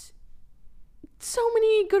like it's so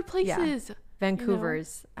many good places. Yeah.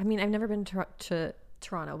 Vancouver's. I mean, I've never been to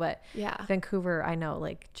Toronto, but Vancouver, I know,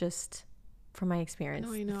 like just from my experience,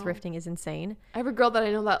 thrifting is insane. I have a girl that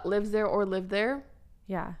I know that lives there or lived there.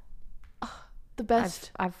 Yeah. The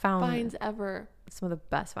best I've found finds ever. Some of the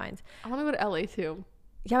best finds. I want to go to LA too.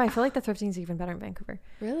 Yeah, I feel like the thrifting is even better in Vancouver.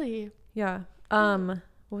 Really? Yeah. What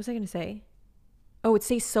was I going to say? Oh, it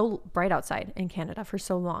stays so bright outside in Canada for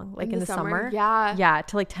so long. Like in the summer. Yeah. Yeah.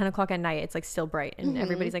 Till like 10 o'clock at night, it's like still bright. And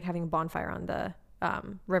everybody's like having a bonfire on the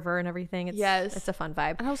river and everything. It's a fun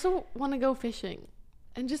vibe. I also want to go fishing.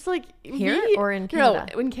 And just like here or in Canada?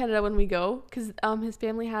 No, in Canada when we go. Because his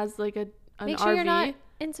family has like an Make RV. Sure you're not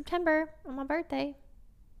in September on my birthday.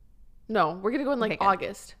 No, we're going to go in like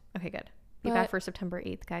August. Okay, good. Be back for September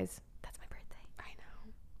 8th, guys. That's my birthday. I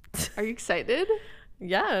know. Are you excited?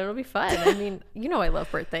 Yeah, it'll be fun. I mean, I love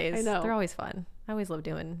birthdays. I know. They're always fun. I always love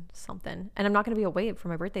doing something. And I'm not going to be away for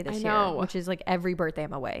my birthday this year, which is like every birthday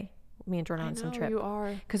I'm away. Me and Jordan on some trip. You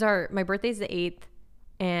are. Because my birthday's the 8th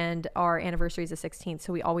and our anniversary is the 16th.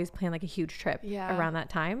 So we always plan like a huge trip around that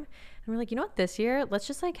time. And we're like, you know what, this year, let's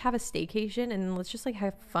just like have a staycation and let's just like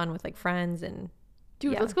have fun with like friends and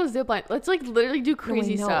dude, let's go zipline. Let's like literally do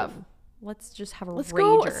crazy stuff. Let's just have a let's rager.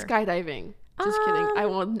 Go skydiving. Just kidding. I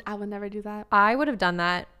will never do that. I would have done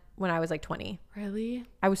that when I was like 20. Really?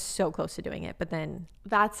 I was so close to doing it, but then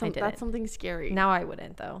that's something scary. Now I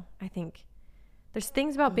wouldn't though. I think there's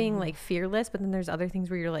things about being like fearless, but then there's other things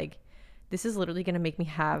where you're like, this is literally going to make me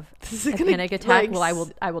have a panic attack. Well,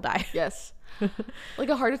 I will die. Yes. Like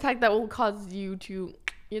a heart attack that will cause you to,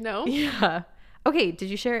 Yeah. Okay. Did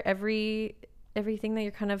you share everything that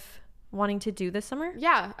you're kind of wanting to do this summer?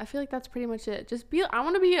 Yeah, I feel like that's pretty much it. I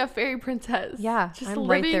want to be a fairy princess. Yeah, just I'm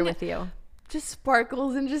right there with you. Just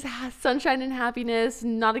sparkles and just sunshine and happiness,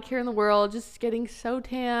 not a care in the world, just getting so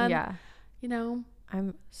tan. Yeah. You know?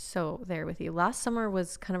 I'm so there with you. Last summer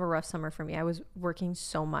was kind of a rough summer for me. I was working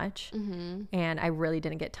so much and I really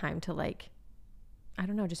didn't get time to like, I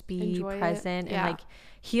don't know, just be enjoy present. And like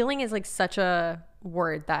healing is like such a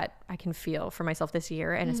word that I can feel for myself this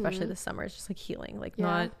year. And especially this summer, it's just like healing, like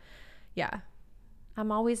I'm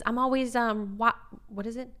always what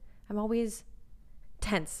is it? I'm always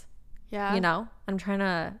tense. Yeah. You know, I'm trying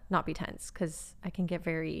to not be tense because I can get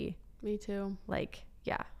very. Me too. Like,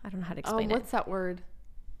 yeah, I don't know how to explain it. What's that word?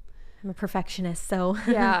 I'm a perfectionist, so.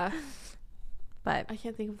 Yeah. But. I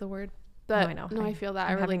can't think of the word. But I know. No, I feel that.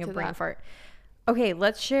 I'm having a brain fart. Okay,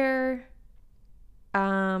 let's share. Do you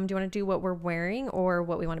want to do what we're wearing or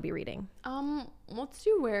what we want to be reading? Let's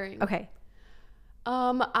do wearing. Okay.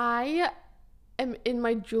 I am in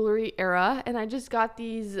my jewelry era and I just got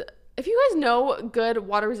these. If you guys know good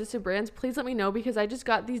water resistant brands, please let me know because I just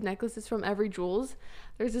got these necklaces from Every Jewels.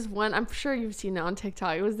 There's this one, I'm sure you've seen it on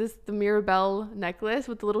TikTok. It was the Mirabelle necklace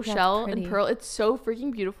with the little shell and pearl. It's so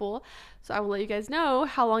freaking beautiful. So I will let you guys know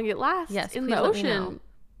how long it lasts in the ocean.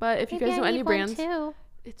 But if you guys know any brands,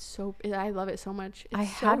 I love it so much. I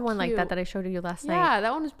had one like that I showed you last night. Yeah,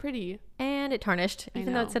 that one was pretty. And it tarnished,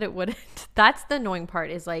 even though it said it wouldn't. That's the annoying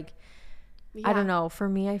part is like, I don't know. For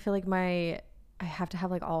me, I feel like I have to have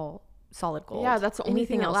like all solid gold. Yeah, that's the only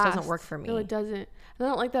thing else doesn't work for me. No, it doesn't. And I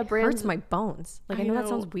don't like that brand. It hurts my bones. Like I know that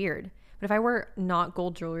sounds weird, but if I wear not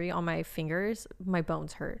gold jewelry on my fingers, my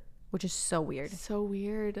bones hurt, which is so weird. So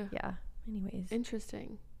weird. Yeah. Anyways.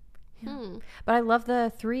 Interesting. Yeah. But I love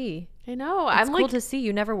the 3. I know. It's cool to see.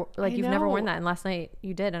 You've never worn that, and last night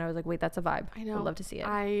you did, and I was like, wait, that's a vibe. I know. I'd love to see it.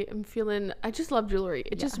 I just love jewelry.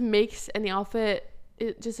 It just makes any outfit.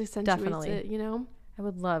 It just accentuates it. You know. I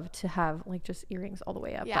would love to have like just earrings all the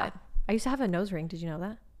way up. Yeah. But I used to have a nose ring. Did you know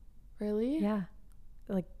that? Really? Yeah.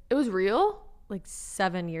 Like it was real? Like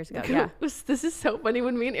 7 years ago. Yeah. This is so funny.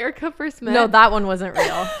 When me and Erica first met. No, that one wasn't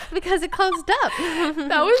real because it closed up.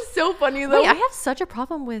 That was so funny though. Wait, I have such a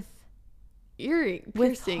problem with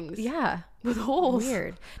piercings. With holes.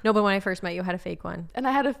 Weird. No, but when I first met you, I had a fake one. And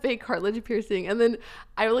I had a fake cartilage piercing. And then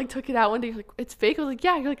I like took it out one day. You're like, it's fake? I was like,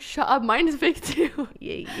 yeah. You're like, shut up. Mine is fake too.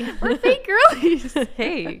 Yay. We're fake girlies.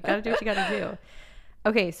 Hey, gotta do what you gotta do.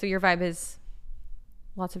 Okay, so your vibe is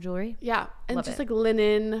lots of jewelry? Yeah. And love just like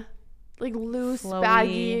linen, like loose, flowy,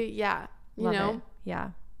 baggy. Yeah. You know? It. Yeah.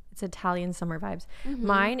 It's Italian summer vibes.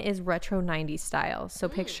 Mine is retro 90s style. So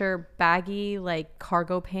picture baggy, like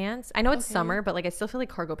cargo pants. I know it's summer, but like I still feel like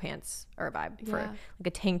cargo pants are a vibe for like a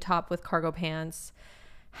tank top with cargo pants,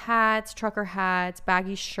 hats, trucker hats,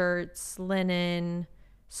 baggy shirts, linen,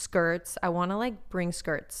 skirts. I want to like bring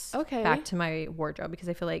skirts back to my wardrobe because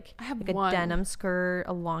I feel like I have like a denim skirt,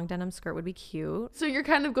 a long denim skirt would be cute. So you're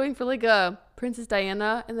kind of going for like a Princess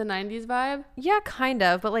Diana in the 90s vibe? Yeah, kind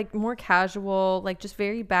of, but like more casual, like just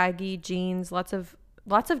very baggy jeans, lots of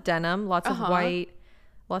denim, lots of white,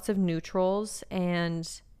 lots of neutrals,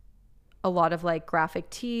 and a lot of like graphic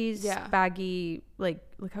tees, baggy. Like,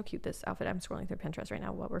 look how cute this outfit. I'm scrolling through Pinterest right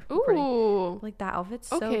now while we're recording. Like that outfit's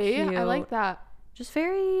so cute. I like that. Just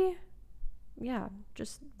very,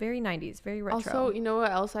 just very 90s, very retro. Also, you know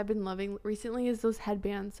what else I've been loving recently is those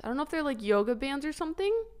headbands. I don't know if they're like yoga bands or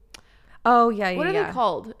something. Oh, yeah. What are they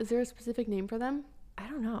called? Is there a specific name for them? I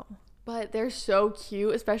don't know. But they're so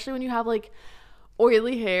cute, especially when you have like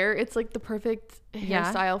oily hair. It's like the perfect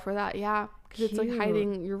hairstyle for that. Yeah. Because it's like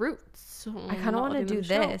hiding your roots. So I kind of want to do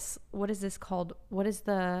this. What is this called? What is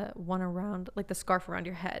the one around, like the scarf around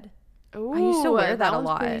your head? Ooh, I used to wear that a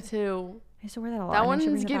lot. Pretty too. I used to wear that a lot. That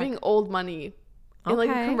one's giving old money. In like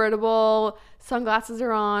a convertible, sunglasses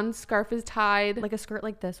are on, scarf is tied. Like a skirt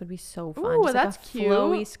like this would be so fun. Ooh, just that's like a cute.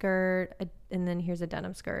 Flowy skirt, and then here's a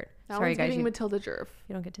denim skirt. Sorry, guys. Matilda Jerf.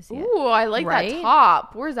 You don't get to see it. Ooh, I like that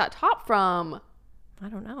top. Where's that top from? I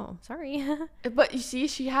don't know. Sorry. But you see,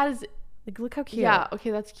 she has... Like, look how cute. Yeah,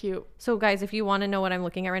 okay, that's cute. So, guys, if you want to know what I'm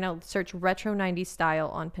looking at right now, search retro 90s style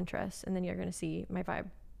on Pinterest, and then you're going to see my vibe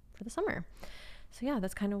for the summer. So, yeah,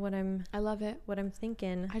 that's kind of what I love it. What I'm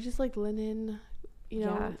thinking. I just like linen,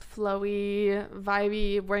 flowy,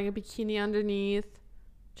 vibey, wearing a bikini underneath.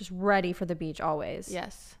 Just ready for the beach always.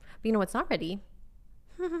 Yes. But you know what's not ready?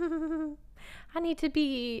 I need to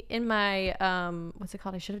be in my, what's it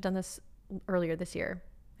called? I should have done this earlier this year,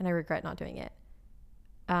 and I regret not doing it.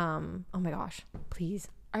 Oh my gosh, please.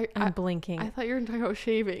 I'm blinking. I thought you were talking about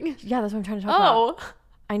shaving. Yeah, that's what I'm trying to talk about.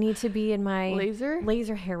 I need to be in my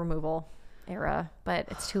laser hair removal era, but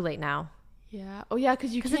it's too late now. Yeah. Oh yeah,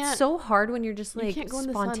 because it's so hard when you're just like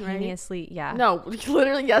spontaneously. Sun, right? Yeah. No,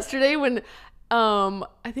 literally yesterday when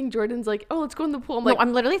I think Jordan's like, oh, let's go in the pool. I'm like,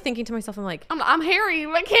 I'm literally thinking to myself, I'm like, I'm hairy.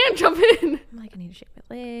 I can't jump in. I'm like, I need to shave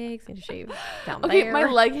my legs. I need to shave down there. Okay, my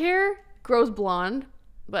leg hair grows blonde,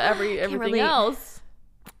 but everything else,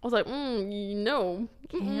 I was like, no.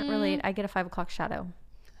 Can't relate. I get a 5 o'clock shadow.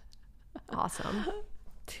 Awesome.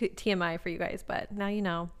 TMI for you guys, but now you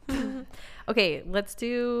know. Okay, let's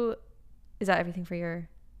do. Is that everything for your?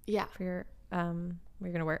 Yeah. For your what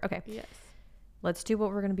you're gonna wear? Okay. Yes. Let's do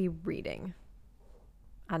what we're gonna be reading.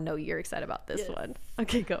 I know you're excited about this one.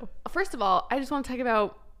 Okay, go. First of all, I just want to talk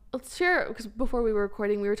about. Let's share, because before we were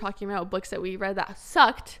recording, we were talking about books that we read that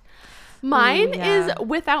sucked. Mine is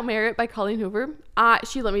Without Merit by Colleen Hoover.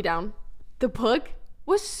 She let me down. The book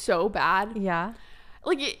was so bad. Yeah.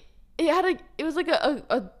 Like it was like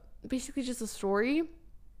a basically just a story,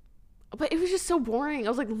 but it was just so boring. I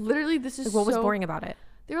was like, literally, this is what was boring about it?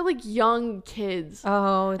 They were like young kids.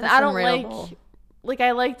 Oh, that's I don't like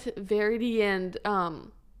I liked Verity and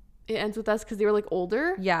It Ends With Us because they were like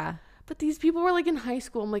older. Yeah. But these people were like in high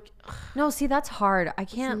school. I'm like, ugh. No, see, that's hard. I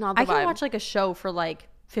can't. I can watch like a show for like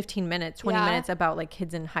 15 minutes, 20 minutes about like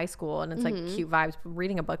kids in high school, and it's like cute vibes. But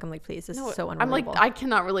reading a book, I'm like, please, this is so unrelatable. I'm like, I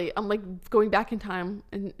cannot relate. I'm like going back in time,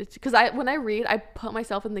 and it's because when I read, I put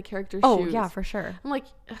myself in the character's shoes. Oh yeah, for sure. I'm like,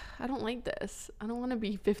 I don't like this. I don't want to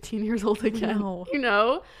be 15 years old again. No. You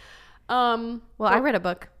know. I read a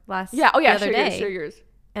book the other day. Share yours.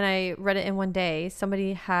 And I read it in one day.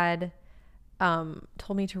 Somebody had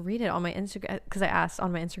told me to read it on my Instagram, because I asked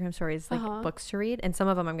on my Instagram stories like books to read, and some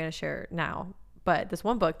of them I'm going to share now. But this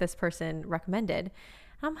one book this person recommended,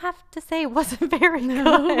 I have to say it wasn't very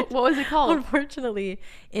good. What was it called? Unfortunately,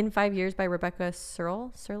 In 5 Years by Rebecca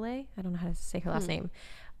Serle. I don't know how to say her last name.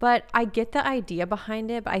 But I get the idea behind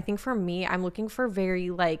it. But I think for me, I'm looking for very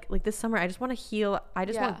like this summer, I just want to heal. I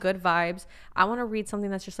just want good vibes. I want to read something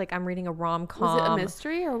that's just like I'm reading a rom-com. Was it a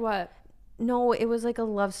mystery or what? No, it was like a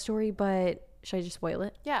love story, but should I just spoil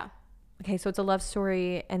it? Yeah. Okay, so it's a love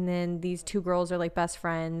story, and then these two girls are like best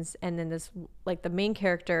friends, and then this like the main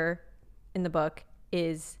character in the book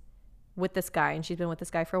is with this guy, and she's been with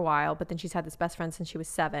this guy for a while, but then she's had this best friend since she was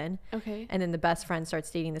 7. Okay. And then the best friend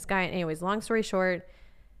starts dating this guy. And anyways, long story short,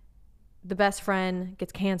 the best friend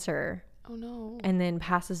gets cancer. Oh no. And then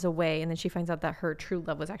passes away, and then she finds out that her true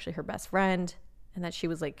love was actually her best friend, and that she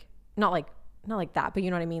was like not like that, but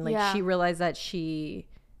you know what I mean? Like she realized that she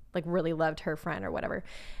like really loved her friend or whatever.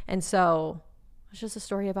 And so it's just a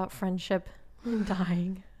story about friendship and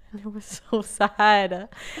dying. And it was so sad. And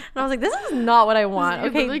I was like, this is not what I want.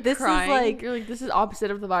 Okay, really this crying. Is like, you're like, this is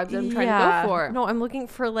opposite of the vibes I'm trying to go for. No, I'm looking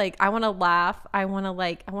for like, I want to laugh. I want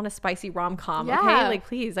a spicy rom-com. Yeah. Okay, like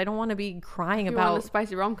please, I don't want to be crying if about. You want a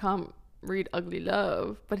spicy rom-com, read Ugly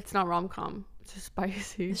Love, but it's not rom-com. It's just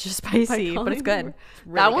spicy. It's just spicy, but it's good. It's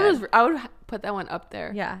really that one good. was. I would put that one up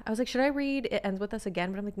there. Yeah, I was like, should I read It Ends With Us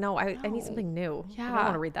again? But I'm like, no, I need something new. Yeah, I don't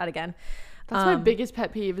want to read that again. That's my biggest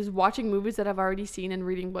pet peeve is watching movies that I've already seen and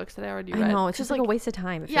reading books that I already read. I know, it's just like a waste of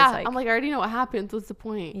time. It feels like. I'm like, I already know what happens. What's the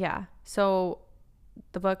point? Yeah. So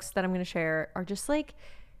the books that I'm going to share are just like,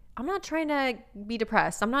 I'm not trying to be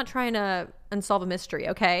depressed. I'm not trying to unsolve a mystery,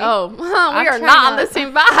 okay? Oh, we are not on the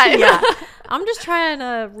same vibe. Yeah. I'm just trying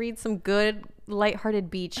to read some good,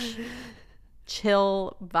 lighthearted beach,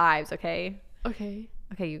 chill vibes, okay? Okay,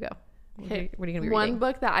 you go. Okay. What are you going to be reading? One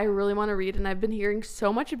book that I really want to read, and I've been hearing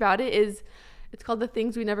so much about it, it's called The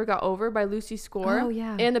Things We Never Got Over by Lucy Score. Oh,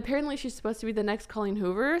 yeah. And apparently she's supposed to be the next Colleen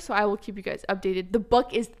Hoover, so I will keep you guys updated. The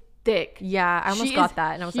book is thick. Yeah, I almost got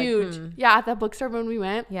that, and I was huge. Like, Yeah, at that bookstore when we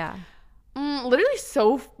went. Yeah. Literally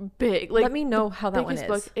so big. Like, let me know how that one is.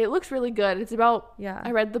 Book. It looks really good. It's about,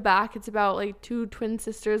 I read the back. It's about like 2 twin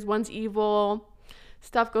sisters. One's evil.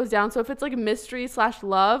 Stuff goes down. So if it's like a mystery /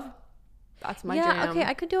 love, that's my jam. Okay,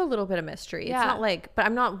 I could do a little bit of mystery. Yeah. It's not like, but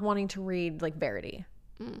I'm not wanting to read like Verity.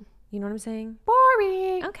 You know what I'm saying?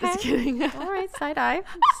 Boring. Okay. Just kidding. All right, side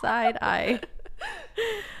eye.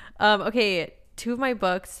 Okay, 2 of my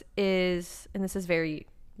books is, and this is very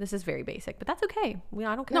basic, but that's okay.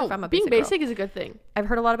 I don't care if I'm a basic being basic girl. Is a good thing. I've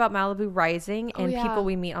heard a lot about Malibu Rising and People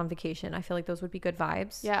We Meet on Vacation. I feel like those would be good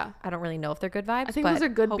vibes. Yeah. I don't really know if they're good vibes. I think those are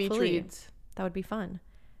good beach reads. That would be fun.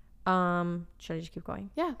 Should I just keep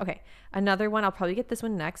going? Yeah. Okay. Another one, I'll probably get this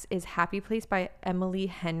one next, is Happy Place by Emily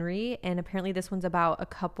Henry. And apparently this one's about a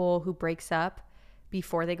couple who breaks up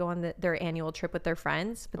before they go on their annual trip with their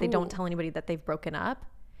friends, but they don't tell anybody that they've broken up.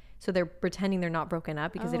 So they're pretending they're not broken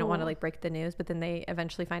up because they don't want to like break the news, but then they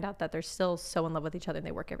eventually find out that they're still so in love with each other and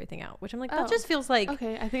they work everything out, which I'm like, that just feels like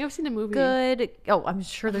okay. I think I've seen a movie. Good. Oh, I'm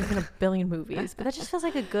sure there's been a billion movies, but that just feels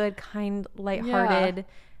like a good, kind, lighthearted.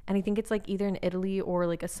 and I think it's like either in Italy or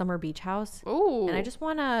like a summer beach house. Oh. And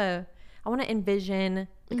I want to envision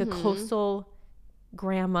like a coastal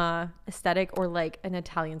grandma aesthetic or like an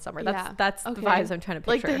Italian summer. That's the vibes I'm trying to picture.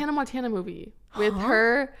 Like the Hannah Montana movie with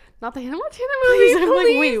her, not the Hannah Montana movie. I'm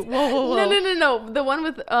like, wait, whoa. No. The one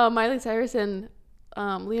with Miley Cyrus and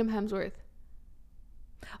Liam Hemsworth.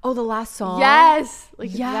 Oh, the last song. Yes,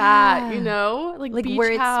 like that. You know, like beach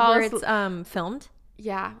where house. it's filmed.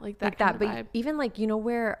 Yeah, like that. Like that. But even like, you know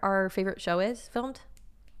where our favorite show is filmed?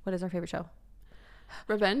 What is our favorite show?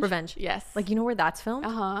 Revenge. Yes. Like, you know where that's filmed?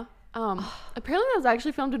 Apparently that was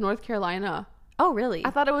actually filmed in North Carolina. Oh, really? I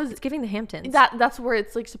thought it was. It's giving the Hamptons. That's where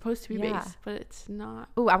it's like supposed to be based, but it's not.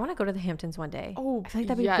 Oh, I want to go to the Hamptons one day. Oh, I feel like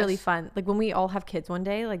that'd be really fun. Like when we all have kids one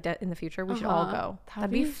day, like in the future, we should all go. That'd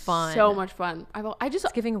be fun. So much fun.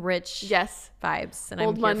 It's giving rich vibes and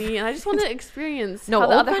old money, and I just want to experience how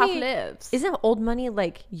the other half lives. Isn't old money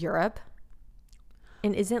like Europe?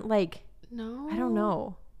 And isn't like no? I don't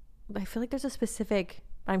know. I feel like there's a specific.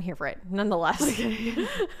 I'm here for it, nonetheless.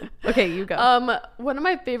 Okay, you go. One of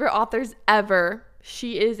my favorite authors ever.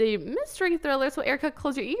 She is a mystery thriller. So Erica,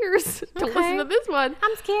 close your ears. Don't listen to this one.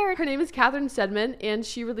 I'm scared. Her name is Catherine Stedman, and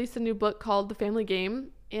she released a new book called The Family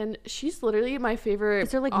Game. And she's literally my favorite.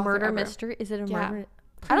 Is there like murder ever. Mystery? Is it a murder?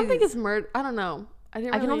 Please. I don't think it's murder. I don't know. I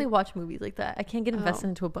can only watch movies like that. I can't get invested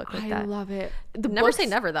into a book like that. I love it. Never say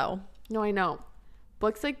never though. No, I know.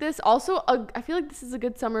 Books like this. Also, I feel like this is a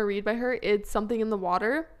good summer read by her. It's Something in the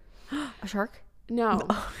Water. A shark? No.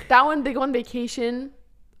 That one, they go on vacation.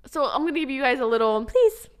 So I'm going to give you guys a little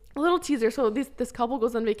teaser. So this couple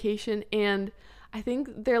goes on vacation, and I think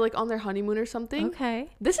they're like on their honeymoon or something. Okay.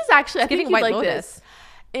 This is actually, I think you'd like Lotus. this.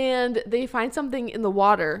 And they find something in the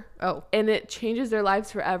water. Oh. And it changes their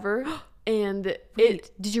lives forever. And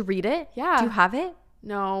did you read it? Yeah. Do you have it?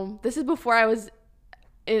 No. This is before I was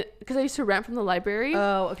because I used to rent from the library.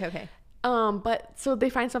 Oh, okay. But so they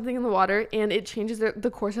find something in the water, and it changes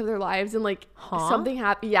the course of their lives, and like something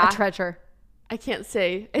happens. Yeah, a treasure. I can't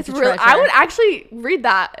say. It's really. I would actually read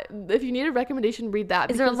that. If you need a recommendation, read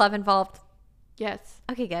that. Is there love involved? Yes.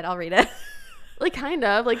 Okay, good. I'll read it. Like kind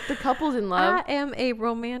of like the couple's in love. I am a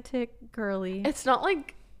romantic girly. It's not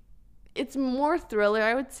like. It's more thriller,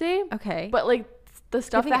 I would say. Okay. But like the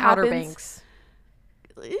stuff that Outer happens. Banks.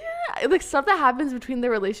 Yeah, like stuff that happens between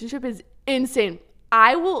their relationship is insane.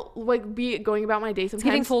 I will like be going about my day sometimes.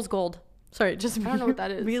 Giving Fool's Gold. Sorry, just I don't know what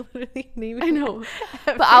that is. We literally name it. I know,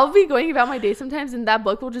 but I'll be going about my day sometimes, and that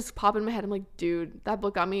book will just pop in my head. I'm like, dude, that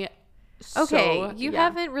book got me. Okay, you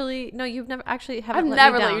haven't really. No, you've never actually haven't. I've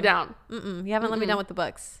never let you down. You haven't let me down with the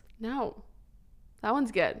books. No, that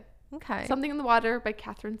one's good. Okay. Something in the Water by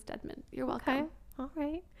Catherine Stedman. You're welcome. Okay. All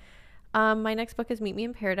right. My next book is Meet Me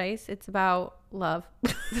in Paradise. It's about love.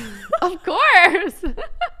 Of course.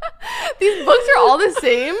 These books are all the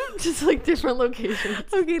same, just like different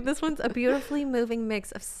locations. Okay, this one's a beautifully moving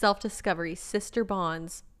mix of self-discovery, sister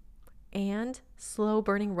bonds, and slow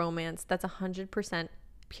burning romance that's 100%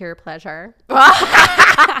 pure pleasure.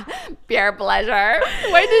 Pure pleasure.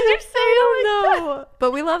 Why did you say no?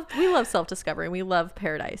 But we love self-discovery. We love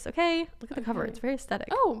paradise. Okay, look at the cover. It's very aesthetic.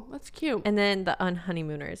 Oh, that's cute. And then the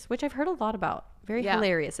Unhoneymooners, which I've heard a lot about. Very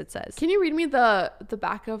hilarious. It says. Can you read me the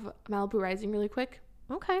back of Malibu Rising really quick?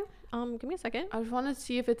 Okay. Give me a second. I just want to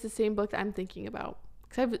see if it's the same book that I'm thinking about,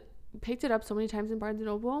 because I've picked it up so many times in Barnes &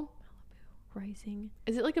 Noble. Malibu Rising.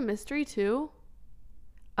 Is it like a mystery too?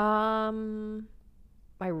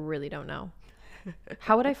 I really don't know.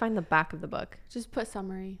 How would I find the back of the book? Just put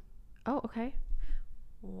summary. Oh, okay.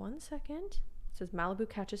 1 second. It says Malibu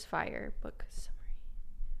Catches Fire. Book summary.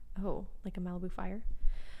 Oh, like a Malibu fire?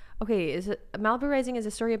 Okay, Malibu Rising is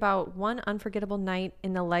a story about one unforgettable night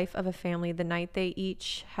in the life of a family. The night they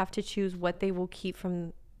each have to choose what they will keep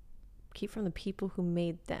from the people who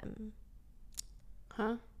made them.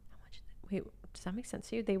 Huh? Wait, does that make sense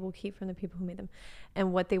to you? They will keep from the people who made them,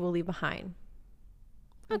 and what they will leave behind.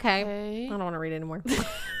 Okay. I don't want to read anymore.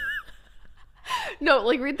 No,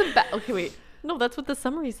 like read the back. Okay, wait. No, that's what the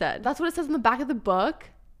summary said. That's what it says in the back of the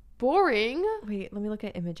book. Boring. Wait, let me look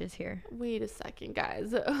at images here. Wait a second,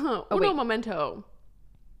 guys. Uno momento.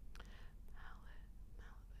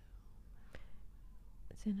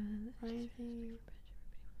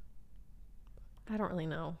 I don't really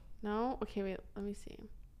know. No? Okay, wait. Let me see.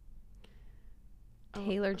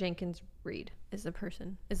 Taylor Jenkins Reid is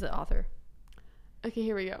the author. Okay,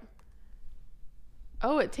 here we go.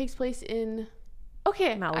 Oh, it takes place in...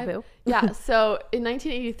 Okay. Malibu. Yeah, so in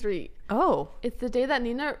 1983. Oh. It's the day that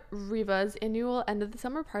Nina Riva's annual end of the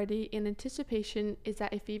summer party in anticipation is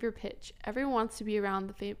at a fever pitch. Everyone wants to be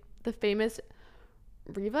around the famous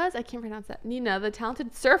Rivas, I can't pronounce that. Nina, the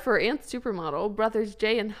talented surfer and supermodel, brothers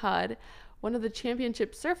Jay and Hud, one of the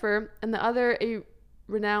championship surfer, and the other a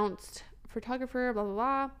renounced photographer, blah, blah,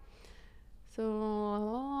 blah.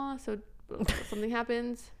 So something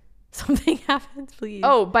happens. Something happens, please.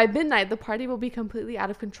 Oh, by midnight, the party will be completely out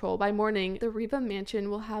of control. By morning, the Riva mansion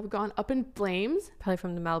will have gone up in flames. Probably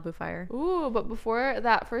from the Malibu fire. Ooh, but before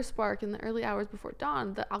that first spark, in the early hours before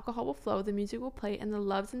dawn, the alcohol will flow, the music will play, and the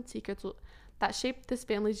loves and secrets that shaped this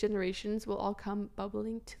family's generations will all come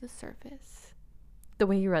bubbling to the surface. The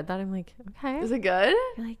way you read that, I'm like, okay. Is it good?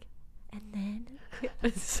 You're like, and then?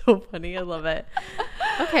 It's so funny. I love it.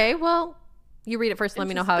 Okay, well, you read it first. Let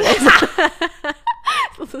me know how it is.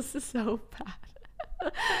 This is so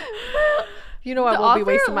bad. You know, I won't be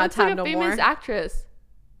wasting my time no more. Famous actress.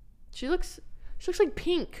 She looks like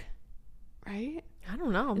Pink, right? I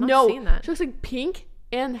don't know. I'm not seeing that. She looks like Pink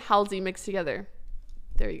and Halsey mixed together.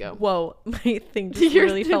 There you go. Whoa, my thing just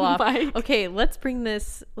really fell off. Okay, let's bring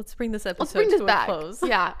this episode to a close.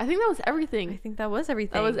 Yeah, I think that was everything. I think that was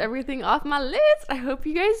everything. That was everything off my list. I hope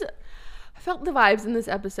you guys felt the vibes in this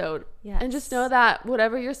episode. Yes. And just know that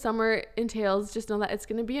whatever your summer entails, just know that it's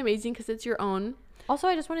going to be amazing because it's your own. Also,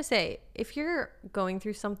 I just want to say, if you're going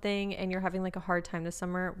through something and you're having like a hard time this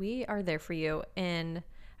summer, we are there for you. And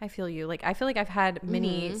I feel you. Like, I feel like I've had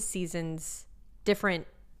many seasons, different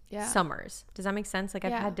summers. Does that make sense? Like,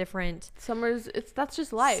 I've had different summers. That's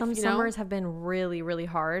just life. Some summers have been really, really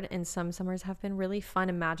hard, and some summers have been really fun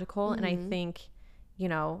and magical. And I think, you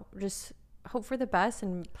know, just hope for the best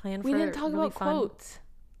and plan for we didn't talk really about fun quotes.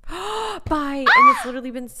 Bye. And it's literally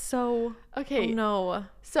been so okay. Oh no.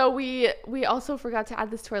 So we also forgot to add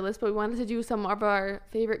this to our list, but we wanted to do some of our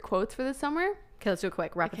favorite quotes for this summer. Okay, let's do it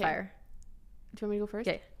quick. Rapid fire. Do you want me to go first?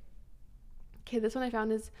 Okay, this one I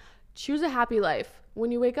found is: choose a happy life.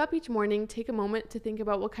 When you wake up each morning, take a moment to think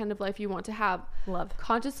about what kind of life you want to have. Love.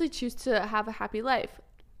 Consciously choose to have a happy life.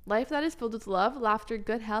 Life that is filled with love, laughter,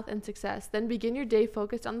 good health, and success. Then begin your day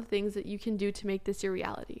focused on the things that you can do to make this your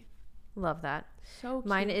reality. Love that. So cute.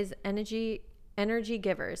 Mine is energy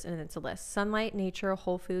givers, and it's a list: sunlight, nature,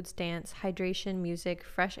 whole foods, dance, hydration, music,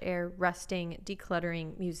 fresh air, resting,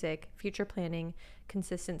 decluttering, music, future planning,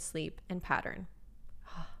 consistent sleep, and pattern.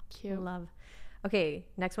 Cute. Love. Okay,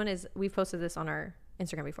 next one is, we've posted this on our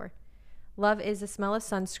Instagram before. Love is the smell of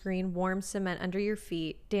sunscreen, warm cement under your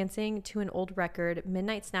feet, dancing to an old record,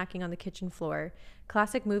 midnight snacking on the kitchen floor,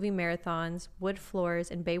 classic movie marathons, wood floors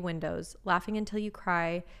and bay windows, laughing until you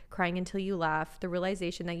cry, crying until you laugh, the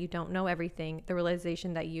realization that you don't know everything, the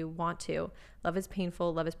realization that you want to. Love is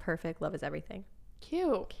painful, love is perfect, love is everything.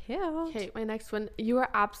 Cute. Okay, my next one. You are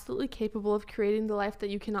absolutely capable of creating the life that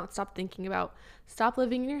you cannot stop thinking about. Stop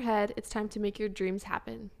living in your head. It's time to make your dreams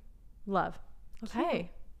happen. Love.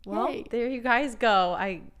 Okay. Cute. Well, Yay. There you guys go.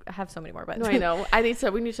 I have so many more, but no, I know.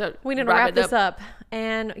 We need to wrap this up.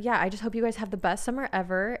 And yeah, I just hope you guys have the best summer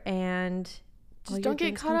ever, and just don't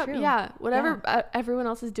get caught up. Yeah, whatever everyone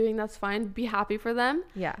else is doing, that's fine. Be happy for them.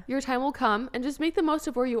 Yeah, your time will come, and just make the most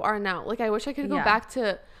of where you are now. Like, I wish I could go back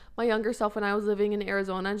to my younger self when I was living in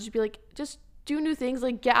Arizona and just be like, just do new things,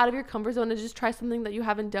 like get out of your comfort zone and just try something that you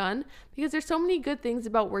haven't done, because there's so many good things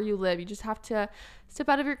about where you live. You just have to step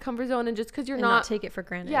out of your comfort zone, and just because you're not take it for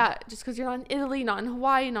granted. Yeah, just because you're not in Italy, not in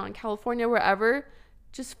Hawaii, not in California, wherever,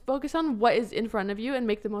 just focus on what is in front of you and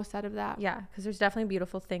make the most out of that. Yeah, because there's definitely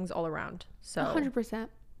beautiful things all around. So 100%.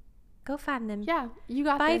 Go find them. Yeah, you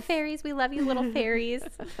got Bye, this. fairies. We love you, little fairies.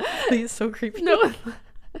 Please, so creepy. No.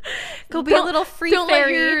 Go be a little free don't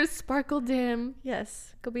fairy. Let your sparkle dim.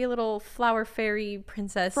 Yes. Go be a little flower fairy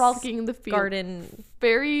princess. Frolicking in the field. Garden.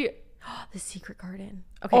 Fairy. The secret garden.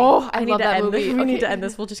 Okay. Oh, I love that movie. We need to end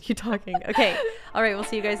this. We'll just keep talking. Okay. All right. We'll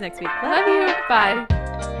see you guys next week. Love you.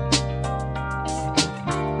 Bye.